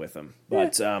 with them.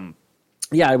 But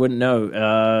I wouldn't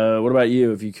know. What about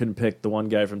you? If you couldn't pick the one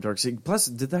guy from Dark City, plus,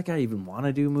 did that guy even want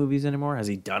to do movies anymore? Has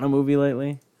he done a movie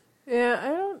lately? Yeah, I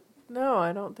don't know.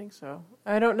 I don't think so.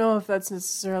 I don't know if that's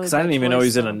necessarily. Because I didn't even know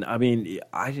he's in I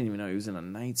didn't even know he was in A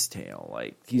Knight's Tale.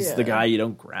 Like, he's the guy you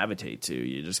don't gravitate to.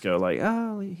 You just go like,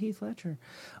 oh, Heath Ledger.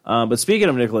 But speaking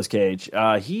of Nicolas Cage,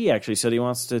 he actually said he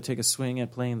wants to take a swing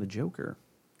at playing the Joker.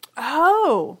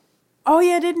 Oh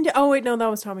yeah, didn't? Oh wait, no, that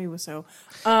was Tommy Wiseau.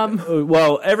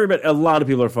 Well, a lot of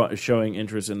people are showing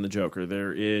interest in the Joker.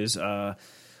 There is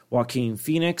Joaquin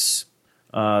Phoenix.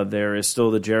 There is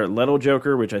still the Jared Leto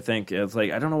Joker, which I think is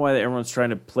like, I don't know why everyone's trying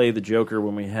to play the Joker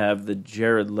when we have the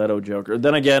Jared Leto Joker.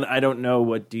 Then again, I don't know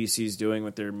what DC's doing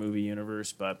with their movie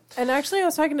universe, but. And actually, I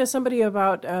was talking to somebody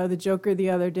about the Joker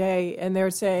the other day, and they're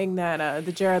saying that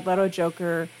the Jared Leto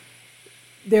Joker,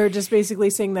 they're just basically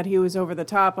saying that he was over the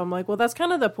top. I'm like, well, that's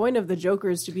kind of the point of the Joker,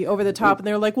 is to be over the top. And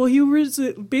they're like, well, he was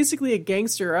basically a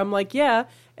gangster. I'm like, yeah.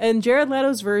 And Jared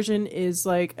Leto's version is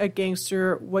like a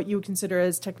gangster, what you would consider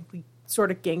as technically sort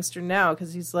of gangster now,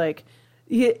 because he's like,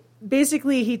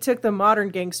 he took the modern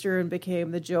gangster and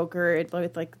became the Joker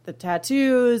with like the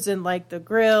tattoos and like the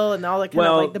grill and all that kind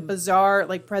of like the bizarre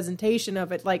like presentation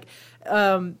of it. Like,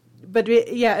 but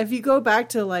if you go back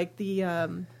to like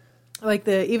the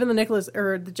even the Nicholas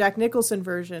or the Jack Nicholson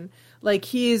version, like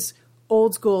he's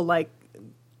old school, like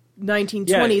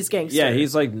 1920s gangster. Yeah,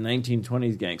 he's like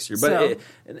 1920s gangster. But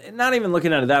not even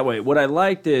looking at it that way. What I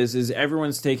liked is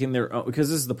everyone's taking their own, because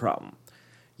this is the problem.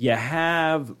 You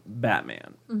have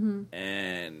Batman,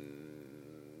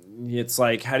 and it's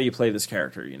like, how do you play this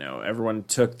character? Everyone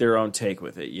took their own take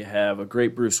with it. You have a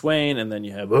great Bruce Wayne, and then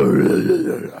you have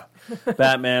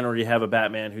Batman, or you have a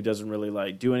Batman who doesn't really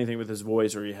like do anything with his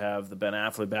voice, or you have the Ben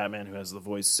Affleck Batman who has the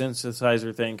voice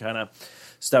synthesizer thing kind of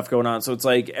stuff going on. So it's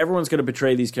like everyone's going to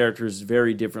portray these characters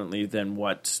very differently than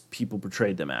what people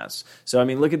portrayed them as. So, I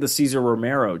mean, look at the Cesar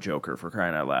Romero Joker, for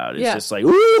crying out loud. It's just like,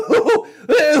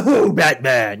 ooh,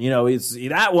 Batman.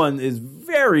 That one is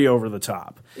very over the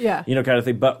top. Yeah. Kind of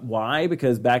thing. But why?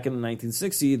 Because back in the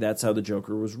 1960s, that's how the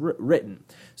Joker was written.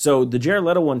 So the Jared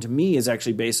Leto one, to me, is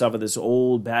actually based off of this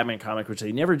old Batman comic, which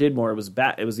they never did more. It was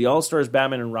the All-Stars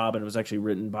Batman and Robin. It was actually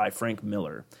written by Frank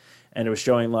Miller. And it was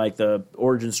showing like the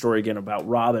origin story again about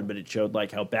Robin, but it showed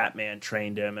like how Batman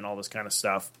trained him and all this kind of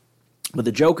stuff. But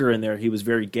the Joker in there, he was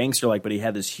very gangster-like, but he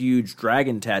had this huge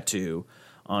dragon tattoo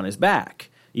on his back,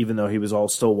 even though he was all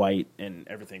still white and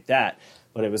everything like that.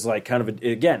 But it was like kind of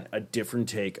a different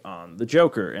take on the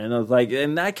Joker, and I was like,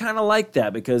 and I kind of like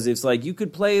that, because it's like you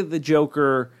could play the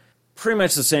Joker pretty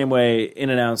much the same way in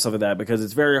and out and stuff like that, because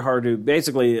it's very hard to,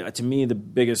 basically, to me, the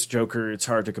biggest Joker it's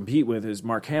hard to compete with is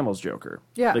Mark Hamill's Joker.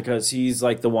 Yeah. Because he's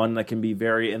like the one that can be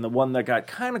and the one that got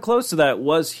kind of close to that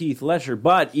was Heath Ledger,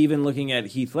 but even looking at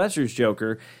Heath Ledger's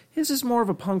Joker, his is more of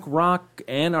a punk rock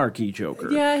anarchy Joker.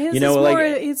 Yeah,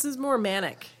 his is more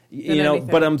manic.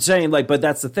 But I'm saying, like, but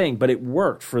that's the thing. But it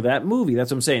worked for that movie.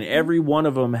 That's what I'm saying. Every one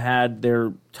of them had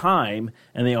their time,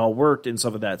 and they all worked and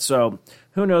stuff like that. So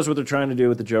who knows what they're trying to do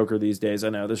with the Joker these days? I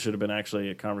know this should have been actually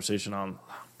a conversation on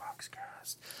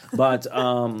Boxcast, but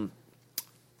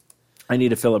I need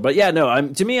to fill it. But yeah, no.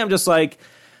 To me, I'm just like,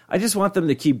 I just want them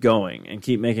to keep going and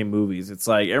keep making movies. It's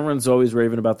like everyone's always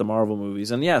raving about the Marvel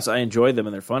movies. And yes, I enjoy them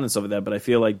and they're fun and stuff like that, but I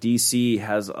feel like DC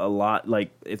has a lot,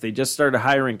 like if they just started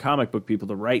hiring comic book people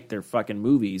to write their fucking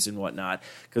movies and whatnot,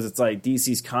 because it's like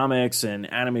DC's comics and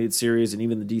animated series and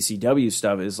even the DCW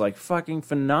stuff is like fucking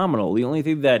phenomenal. The only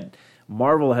thing that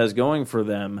Marvel has going for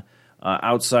them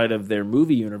outside of their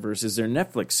movie universe is their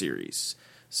Netflix series.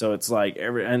 So it's like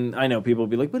and I know people will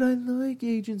be like, but I like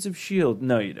Agents of S.H.I.E.L.D.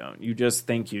 No, you don't. You just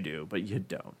think you do, but you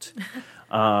don't.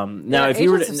 Now, if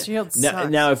you were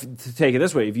to take it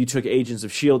this way, if you took Agents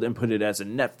of S.H.I.E.L.D. and put it as a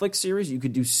Netflix series, you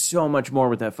could do so much more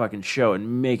with that fucking show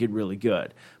and make it really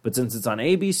good. But since it's on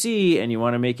ABC and you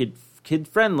want to make it kid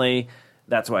friendly,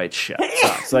 that's why it's shut.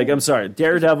 It's like, I'm sorry,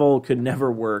 Daredevil could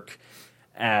never work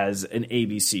as an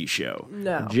ABC show.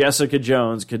 No. Jessica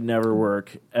Jones could never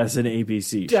work as an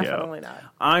ABC show. Definitely not.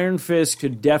 Iron Fist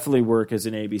could definitely work as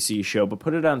an ABC show, but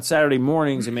put it on Saturday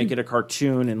mornings and make it a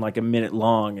cartoon and like a minute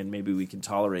long, and maybe we can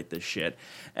tolerate this shit.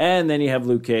 And then you have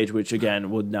Luke Cage, which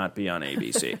again would not be on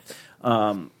ABC.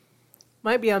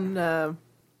 Might be on.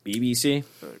 BBC?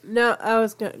 No, I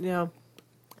was gonna. No,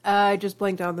 I just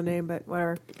blanked out the name, but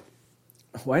whatever.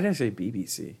 Why did I say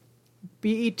BBC?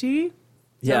 BET.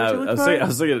 Yeah, I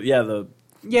was thinking.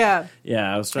 Yeah.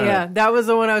 I was trying. Yeah, that was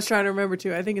the one I was trying to remember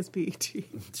too. I think it's BET.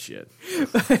 Shit.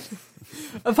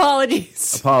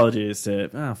 Apologies. Apologies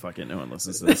to fuck it, no one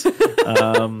listens to this.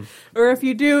 Or if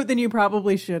you do, then you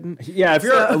probably shouldn't. Yeah, if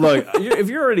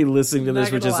you're already listening to Not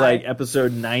this, which gonna is lie. like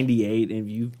episode 98, and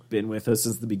you've been with us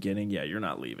since the beginning, yeah, you're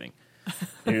not leaving.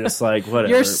 You're just like,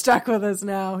 whatever. You're stuck with us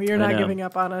now. You're not know. giving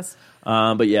up on us.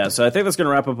 But yeah, so I think that's going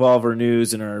to wrap up all of our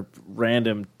news and our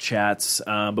random chats.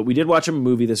 But we did watch a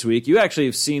movie this week. You actually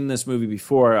have seen this movie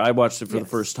before. I watched it for the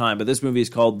first time. But this movie is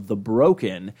called The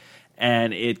Broken,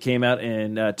 and it came out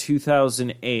in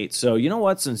 2008. So you know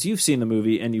what? Since you've seen the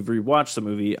movie and you've rewatched the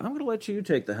movie, I'm going to let you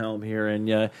take the helm here, and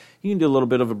you can do a little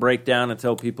bit of a breakdown and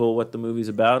tell people what the movie's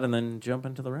about, and then jump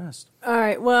into the rest. All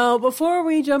right. Well, before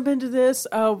we jump into this,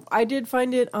 I did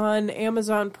find it on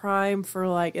Amazon Prime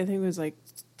for I think it was like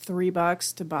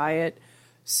 $3 to buy it.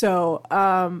 So,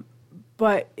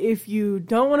 but if you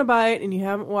don't want to buy it and you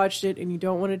haven't watched it and you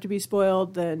don't want it to be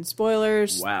spoiled, then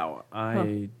spoilers. Wow,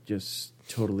 I just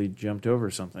totally jumped over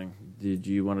something. Did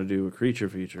you want to do a creature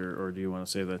feature, or do you want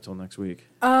to save that till next week?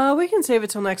 We can save it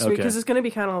till next week Okay. because it's going to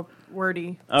be kind of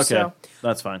wordy. Okay, So,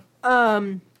 that's fine.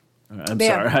 Um, I'm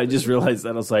yeah. sorry. I just realized that.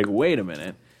 I was like, wait a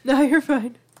minute. no, you're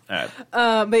fine. All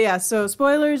right. But yeah, so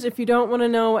spoilers. If you don't want to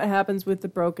know what happens with the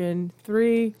Broken,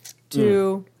 3,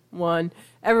 2, 1,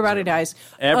 everybody dies.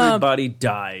 Everybody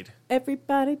died.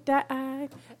 Everybody died.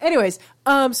 Anyways,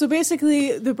 so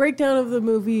basically, the breakdown of the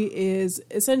movie is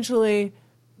essentially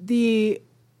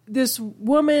this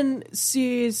woman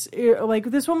sees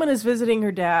this woman is visiting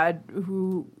her dad,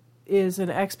 who is an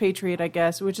expatriate, I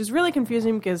guess, which is really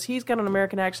confusing because he's got an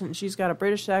American accent and she's got a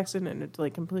British accent, and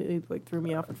it completely threw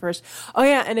me off at first. Oh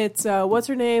yeah, and it's what's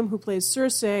her name, who plays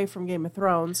Cersei from Game of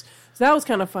Thrones. So that was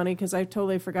kind of funny because I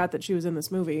totally forgot that she was in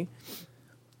this movie.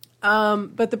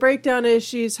 But the breakdown is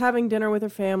she's having dinner with her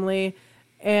family,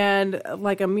 and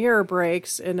a mirror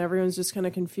breaks, and everyone's just kind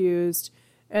of confused.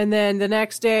 And then the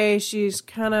next day, she's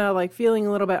kind of feeling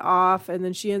a little bit off, and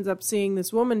then she ends up seeing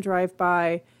this woman drive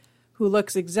by who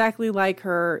looks exactly like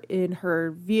her in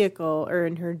her vehicle or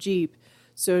in her Jeep.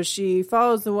 So she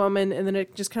follows the woman, and then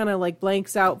it just kind of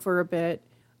blanks out for a bit.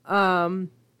 And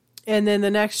then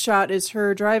the next shot is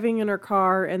her driving in her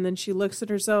car, and then she looks at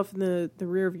herself in the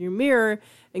rear view mirror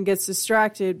and gets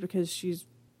distracted because she's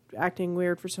acting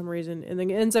weird for some reason, and then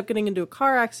ends up getting into a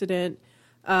car accident,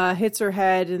 hits her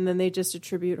head, and then they just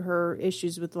attribute her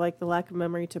issues with the lack of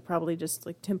memory to probably just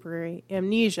temporary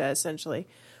amnesia, essentially,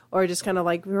 or just kind of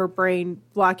her brain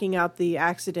blocking out the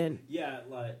accident. Yeah,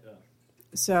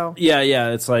 So yeah,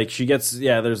 it's she gets,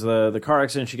 there's the car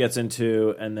accident she gets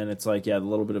into, and then it's a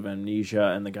little bit of amnesia,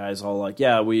 and the guy's all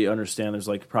we understand there's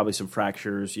probably some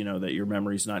fractures, that your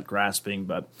memory's not grasping,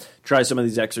 but try some of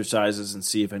these exercises and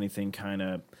see if anything kind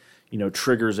of,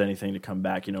 triggers anything to come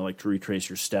back, to retrace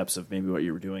your steps of maybe what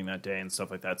you were doing that day and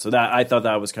stuff like that. So that, I thought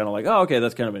that was kind of oh, okay,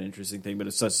 that's kind of an interesting thing, but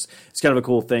it's kind of a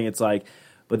cool thing. It's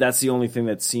but that's the only thing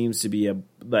that seems to be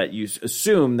that you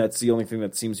assume that's the only thing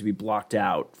that seems to be blocked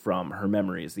out from her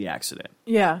memory is the accident.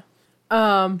 yeah.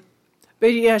 But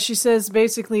yeah, she says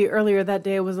basically earlier that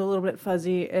day was a little bit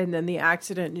fuzzy, and then the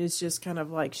accident is just kind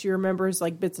of she remembers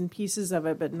bits and pieces of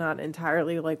it, but not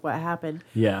entirely what happened.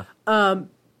 Yeah.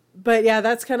 But yeah,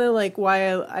 that's kind of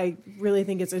why I really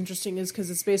think it's interesting, is because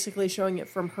it's basically showing it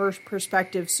from her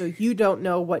perspective, so you don't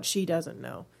know what she doesn't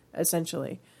know,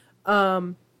 essentially.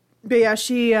 But yeah,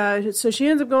 so she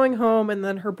ends up going home, and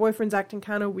then her boyfriend's acting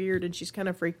kind of weird, and she's kind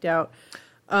of freaked out.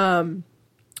 And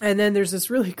then there's this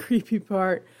really creepy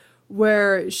part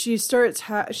where she starts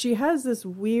she has this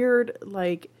weird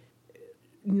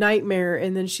nightmare,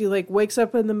 and then she wakes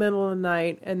up in the middle of the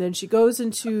night, and then she goes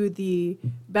into the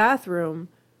bathroom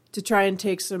to try and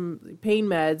take some pain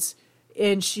meds,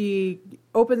 and she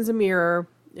opens a mirror.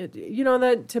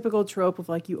 That typical trope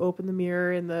of you open the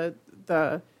mirror in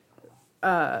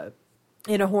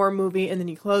in a horror movie, and then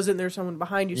you close it and there's someone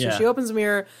behind you. So Yeah. she opens the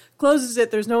mirror, closes it,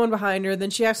 there's no one behind her, then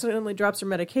she accidentally drops her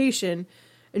medication,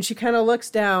 and she kind of looks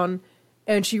down,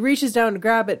 and she reaches down to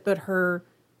grab it, but her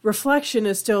reflection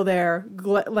is still there,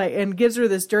 and gives her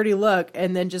this dirty look,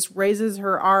 and then just raises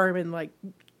her arm and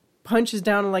punches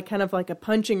down in kind of a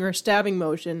punching or stabbing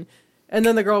motion, And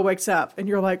then the girl wakes up, and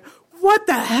you're like, what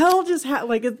the hell just happened?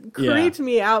 Like, it creeped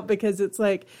me out because it's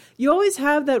like, you always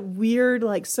have that weird,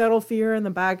 like, subtle fear in the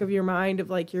back of your mind of,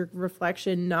 like, your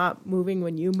reflection not moving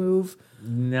when you move.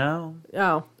 No.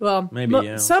 Oh, well,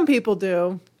 Maybe, some people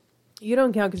do. You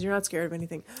don't count because you're not scared of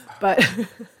anything. But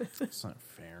That's not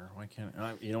fair. Why can't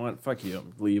you know what? Fuck you.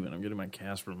 I'm leaving. I'm getting my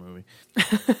Casper movie.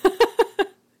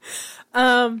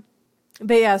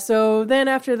 But yeah, so then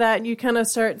after that, you kind of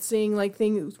start seeing like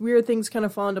weird things kind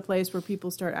of fall into place where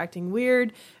people start acting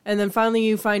weird. And then finally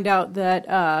you find out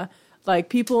that like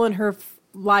people in her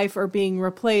life are being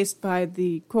replaced by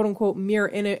the quote unquote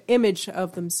mirror image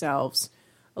of themselves.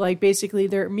 Like basically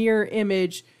their mirror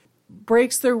image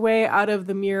breaks their way out of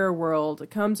the mirror world,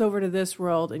 comes over to this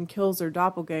world and kills their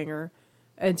doppelganger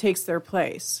and takes their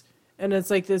place. And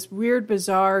it's like this weird,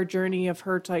 bizarre journey of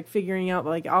her like figuring out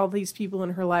like all these people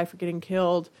in her life are getting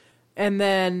killed. And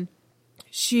then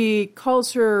she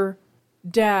calls her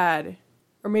dad,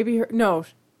 or maybe I can't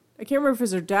remember if it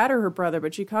was her dad or her brother,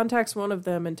 but she contacts one of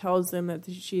them and tells them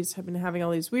that she's been having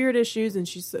all these weird issues. And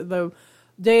the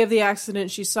day of the accident,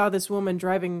 she saw this woman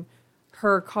driving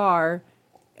her car,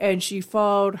 and she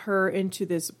followed her into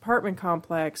this apartment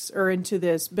complex or into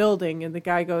this building. And the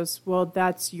guy goes, well,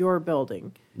 that's your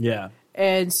building. Yeah.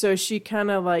 And so she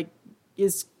kind of like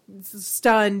is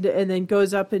stunned and then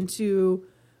goes up to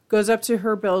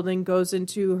her building, goes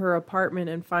into her apartment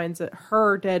and finds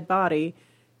her dead body.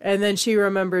 And then she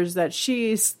remembers that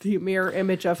she's the mirror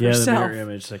image of herself. Yeah, the mirror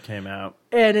image that came out.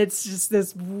 And it's just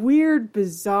this weird,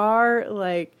 bizarre,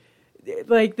 like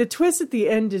the twist at the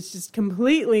end is just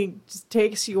completely just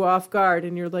takes you off guard,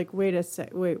 and you're like, wait,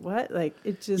 what? Like,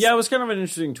 it just... Yeah, it was kind of an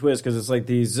interesting twist, because it's like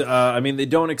these, they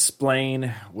don't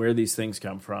explain where these things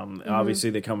come from. Mm-hmm.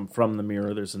 Obviously, they come from the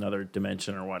mirror. There's another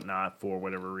dimension or whatnot for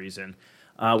whatever reason.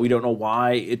 We don't know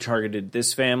why it targeted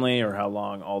this family or how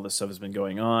long all this stuff has been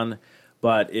going on,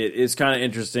 but it is kind of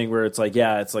interesting where it's like,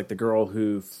 yeah, it's like the girl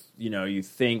who, you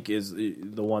think is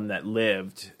the one that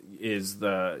lived is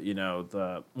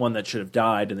the one that should have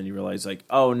died, and then you realize like,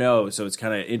 oh no. So it's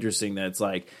kind of interesting that it's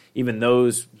like even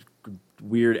those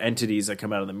weird entities that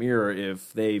come out of the mirror,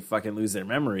 if they fucking lose their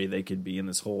memory, they could be in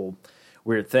this whole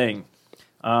weird thing.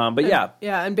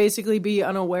 And basically be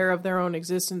unaware of their own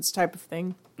existence type of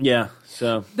thing. Yeah.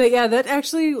 So but yeah, that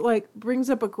actually like brings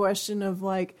up a question of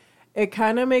like, it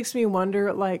kind of makes me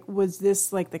wonder, like, was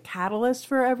this like the catalyst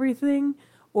for everything?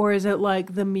 Or is it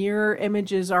like the mirror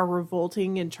images are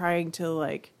revolting and trying to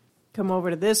like come over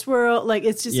to this world? Like,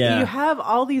 it's just, you have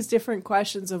all these different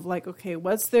questions of like, okay,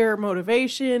 what's their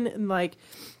motivation? And like,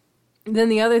 then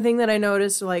the other thing that I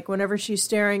noticed, like whenever she's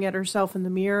staring at herself in the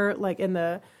mirror, like in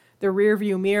the rear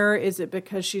view mirror, is it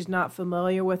because she's not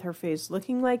familiar with her face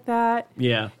looking like that?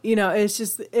 Yeah. It's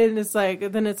just, and it's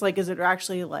like, then it's like, is it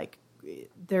actually like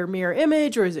their mirror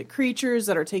image, or is it creatures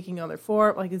that are taking on their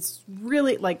form? Like, it's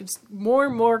really like, it's more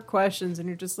and more questions, and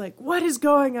you're just like, what is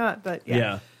going on? But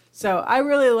yeah. So I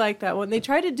really like that one. They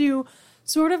tried to do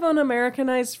sort of an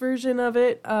Americanized version of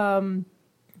it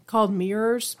called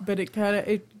Mirrors, but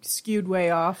it skewed way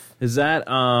off. Is that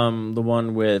the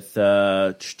one with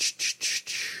fuck,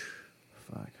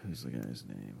 who's the guy's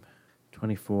name?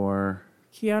 24.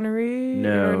 Keanu Reeves?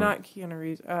 No. Or not Keanu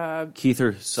Reeves.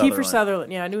 Kiefer Sutherland. Kiefer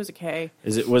Sutherland. Yeah, I knew it was a K.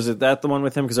 Was it that the one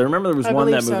with him? Because I remember there was one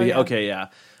that movie. So, yeah. Okay, yeah.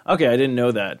 Okay, I didn't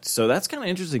know that. So that's kind of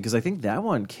interesting, because I think that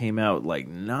one came out like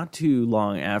not too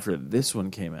long after this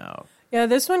one came out. Yeah,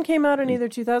 this one came out in either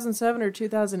 2007 or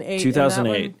 2008.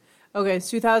 2008. Okay, it's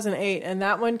 2008, and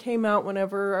that one came out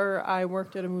whenever I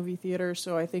worked at a movie theater,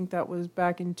 so I think that was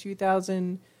back in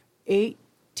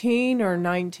 2018 or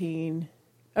 19.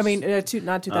 I mean, not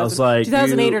 2000. I was like,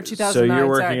 2008 or 2009. So you're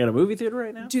working at a movie theater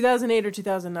right now? 2008 or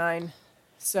 2009.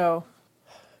 So,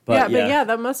 but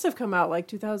that must have come out like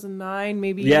 2009,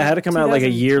 maybe. Yeah, it had to come out like a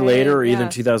year later, or even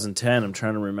yeah. 2010. I'm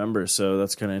trying to remember, so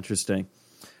that's kind of interesting.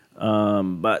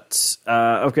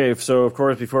 Okay, so of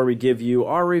course, before we give you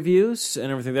our reviews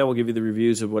and everything, we'll give you the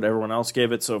reviews of what everyone else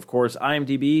gave it. So, of course,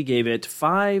 IMDb gave it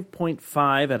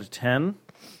 5.5 out of 10.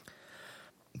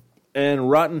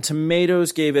 And Rotten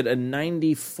Tomatoes gave it a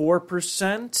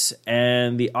 94%,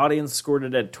 and the audience scored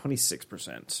it at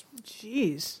 26%.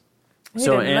 Jeez. I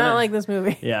So did not like this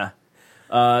movie. Yeah.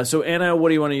 So, Anna, what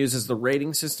do you want to use as the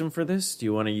rating system for this? Do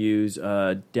you want to use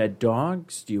dead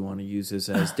dogs? Do you want to use this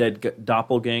as dead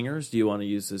doppelgangers? Do you want to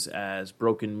use this as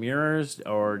broken mirrors?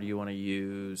 Or do you want to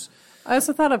use... I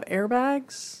also thought of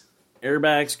airbags.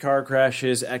 Airbags, car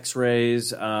crashes,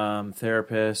 x-rays,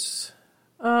 therapists...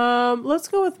 Let's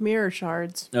go with mirror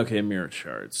shards. Okay, mirror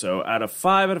shards. So out of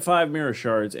 5 mirror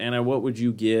shards, Anna, what would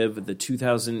you give the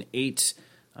 2008,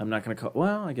 I'm not going to call,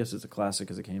 well, I guess it's a classic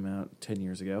because it came out 10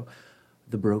 years ago,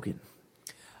 The Broken?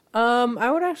 I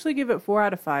would actually give it 4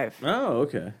 out of 5. Oh,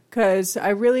 okay. Because I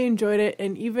really enjoyed it,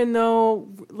 and even though,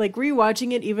 like,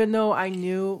 rewatching it, even though I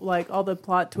knew, like, all the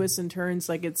plot twists and turns,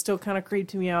 like, it still kind of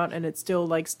creeped me out, and it still,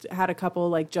 like, had a couple,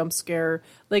 like, jump scare,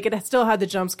 like, it still had the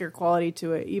jump scare quality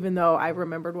to it, even though I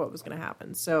remembered what was going to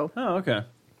happen, so. Oh, okay.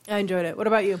 I enjoyed it. What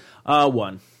about you?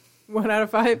 1. 1 out of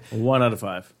 5? 1 out of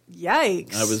 5.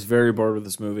 Yikes. I was very bored with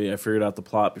this movie. I figured out the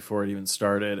plot before it even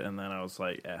started, and then I was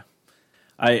like,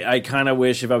 I kind of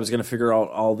wish if I was going to figure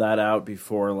out all that out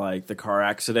before, like, the car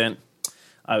accident,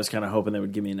 I was kind of hoping they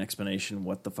would give me an explanation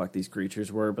what the fuck these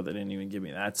creatures were, but they didn't even give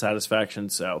me that satisfaction.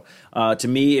 So, to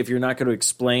me, if you're not going to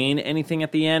explain anything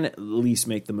at the end, at least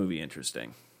make the movie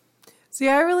interesting. See,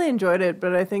 I really enjoyed it,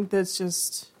 but I think that's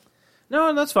just...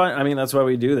 No, that's fine. I mean, that's why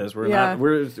we do this. We're Yeah. not.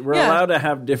 We're Yeah. allowed to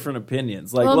have different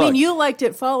opinions. Like, Well, I look, mean, you liked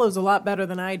It Follows a lot better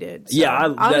than I did. So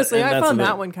Yeah, honestly, I that's found the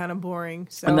that thing. one kind of boring.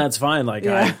 So. and that's fine. Like,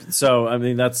 Yeah. I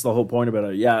mean, that's the whole point about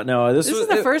it. Yeah, no, This is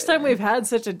the first time we've had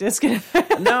such a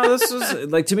disconnect. No, this was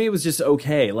like, to me, it was just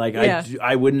okay. Like, Yeah.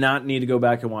 I would not need to go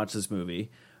back and watch this movie.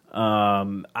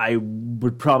 I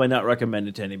would probably not recommend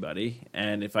it to anybody.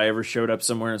 And if I ever showed up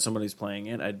somewhere and somebody's playing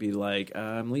it, I'd be like,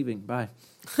 I'm leaving. Bye.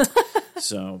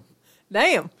 So,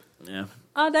 Damn. yeah.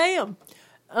 Oh, damn.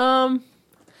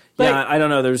 But- Yeah, I don't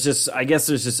know. I guess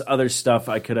there's just other stuff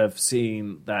I could have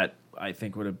seen that I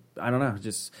think would have, I don't know,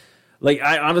 just, like,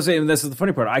 I honestly, and this is the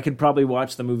funny part, I could probably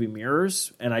watch the movie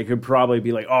Mirrors, and I could probably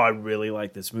be like, oh, I really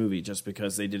like this movie, just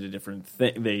because they did a different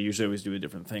thing. They usually always do a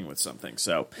different thing with something,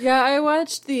 so. Yeah, I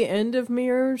watched the end of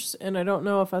Mirrors, and I don't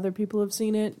know if other people have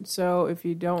seen it. So if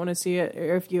you don't want to see it,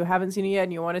 or if you haven't seen it yet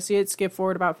and you want to see it, skip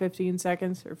forward about 15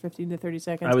 seconds or 15 to 30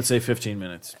 seconds. I would say 15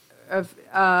 minutes. At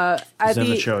Then the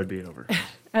the show would be over.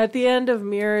 at the end of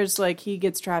Mirrors, like, he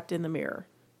gets trapped in the mirror.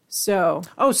 So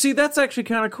Oh, see, that's actually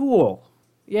kind of cool.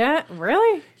 yeah,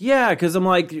 really? Yeah, because I'm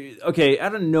like, okay,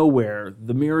 out of nowhere,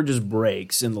 the mirror just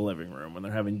breaks in the living room when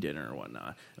they're having dinner or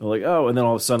whatnot. And they're like, oh, and then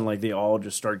all of a sudden, like, they all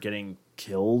just start getting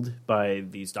killed by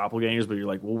these doppelgangers, but you're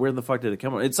like, well, where the fuck did it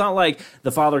come from? It's not like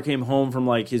the father came home from,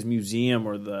 like, his museum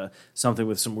or something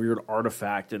with some weird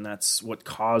artifact, and that's what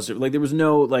caused it. Like, there was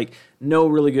no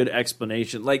really good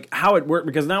explanation, like, how it worked,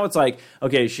 because now it's like,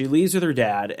 okay, she leaves with her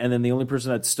dad, and then the only person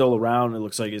that's still around, it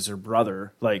looks like, is her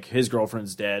brother. Like, his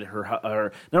girlfriend's dead.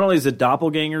 Her not only is the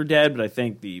doppelganger dead, but I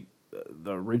think the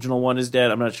original one is dead.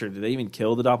 I'm not sure. Did they even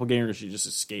kill the doppelganger, or did she just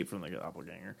escape from the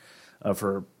doppelganger of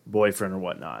her boyfriend or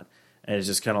whatnot? And it's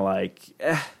just kind of like,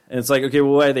 And it's like, okay,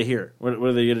 well, why are they here? What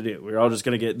are they going to do? They're all just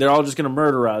going to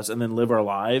murder us and then live our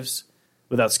lives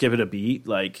without skipping a beat?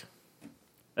 Like,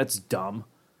 that's dumb.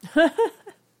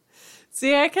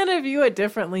 See, I kind of view it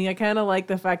differently. I kind of like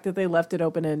the fact that they left it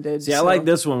open ended. See, I like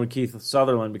this one with Keith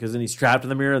Sutherland, because then he's trapped in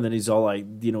the mirror and then he's all like,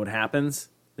 you know what happens?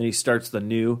 Then he starts the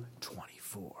new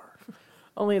 24.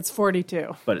 Only it's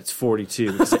 42. But it's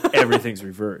 42 because everything's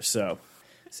reversed. So,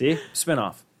 see?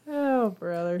 Spinoff. Oh,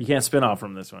 brother. You can't spin off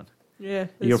from this one. Yeah.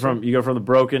 You go from the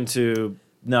broken to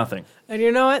nothing. And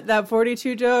you know what? That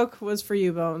 42 joke was for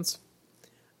you, Bones.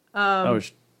 They're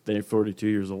 42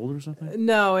 years old or something?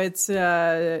 No, it's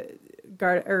Hitchhiker's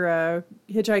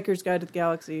Guide to the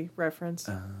Galaxy reference.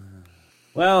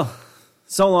 Well,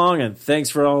 so long, and thanks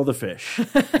for all the fish.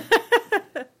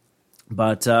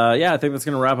 But, I think that's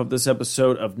going to wrap up this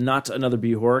episode of Not Another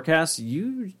B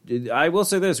Horrorcast. I will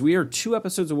say this. We are 2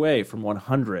 episodes away from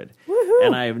 100. Woohoo!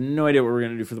 And I have no idea what we're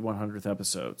going to do for the 100th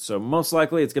episode. So most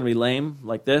likely it's going to be lame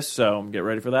like this, so get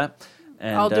ready for that.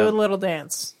 And, I'll do a little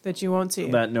dance that you won't see.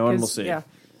 that no one will see. Yeah.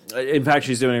 In fact,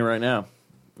 she's doing it right now.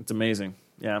 It's amazing.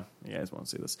 Yeah, you guys won't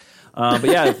see this. But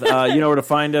yeah, you know where to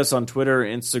find us on Twitter,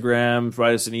 Instagram.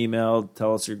 Write us an email.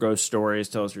 Tell us your ghost stories.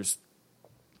 Tell us your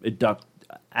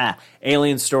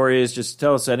alien stories. Just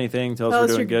tell us anything. Tell us Tell we're us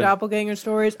your doing good. doppelganger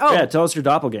stories. Oh, Yeah, tell us your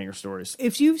doppelganger stories.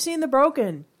 if you've seen The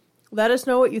Broken, let us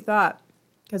know what you thought.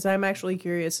 Because I'm actually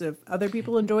curious if other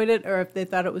people enjoyed it or if they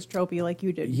thought it was tropey like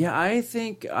you did. Yeah, I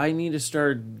think I need to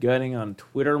start getting on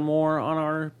Twitter more on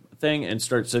our thing and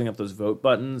start setting up those vote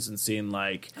buttons and seeing,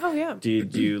 like, Oh, yeah.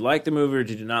 did you like the movie or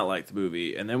did you not like the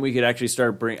movie? And then we could actually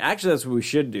start actually, that's what we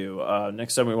should do.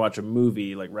 Next time we watch a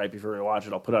movie, like right before we watch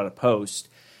it, I'll put out a post.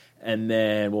 And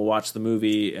then we'll watch the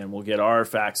movie and we'll get our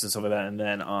facts and stuff like that. And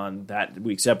then on that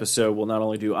week's episode, we'll not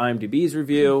only do IMDb's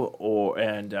review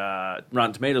and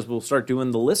Rotten Tomatoes, we'll start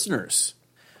doing the listeners.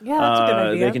 Yeah, that's a good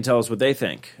idea. They can tell us what they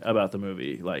think about the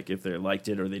movie, like if they liked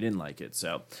it or they didn't like it.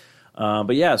 So,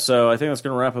 but yeah, so I think that's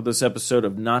going to wrap up this episode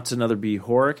of Not Another B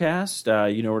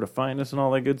Horrorcast. You know where to find us and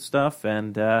all that good stuff.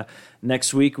 And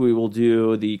next week we will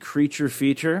do the creature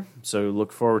feature. So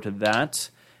look forward to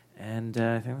that. And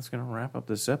I think that's going to wrap up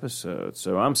this episode.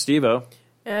 So I'm Steve-O.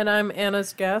 And I'm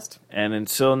Anna's guest, And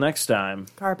until next time,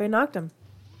 Carpe Noctem.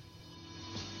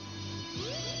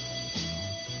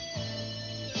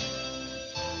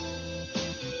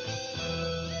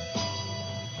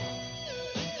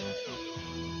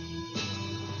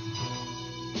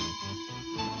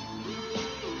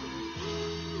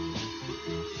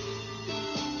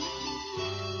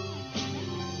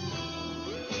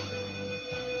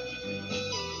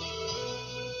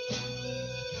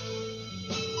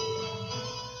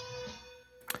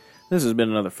 this has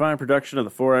been another fine production of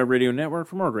the 4i Radio Network.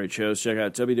 For more great shows, check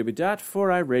out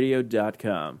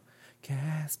www.4iradio.com.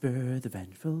 Casper, the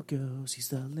vengeful ghost, he's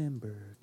the Limburg.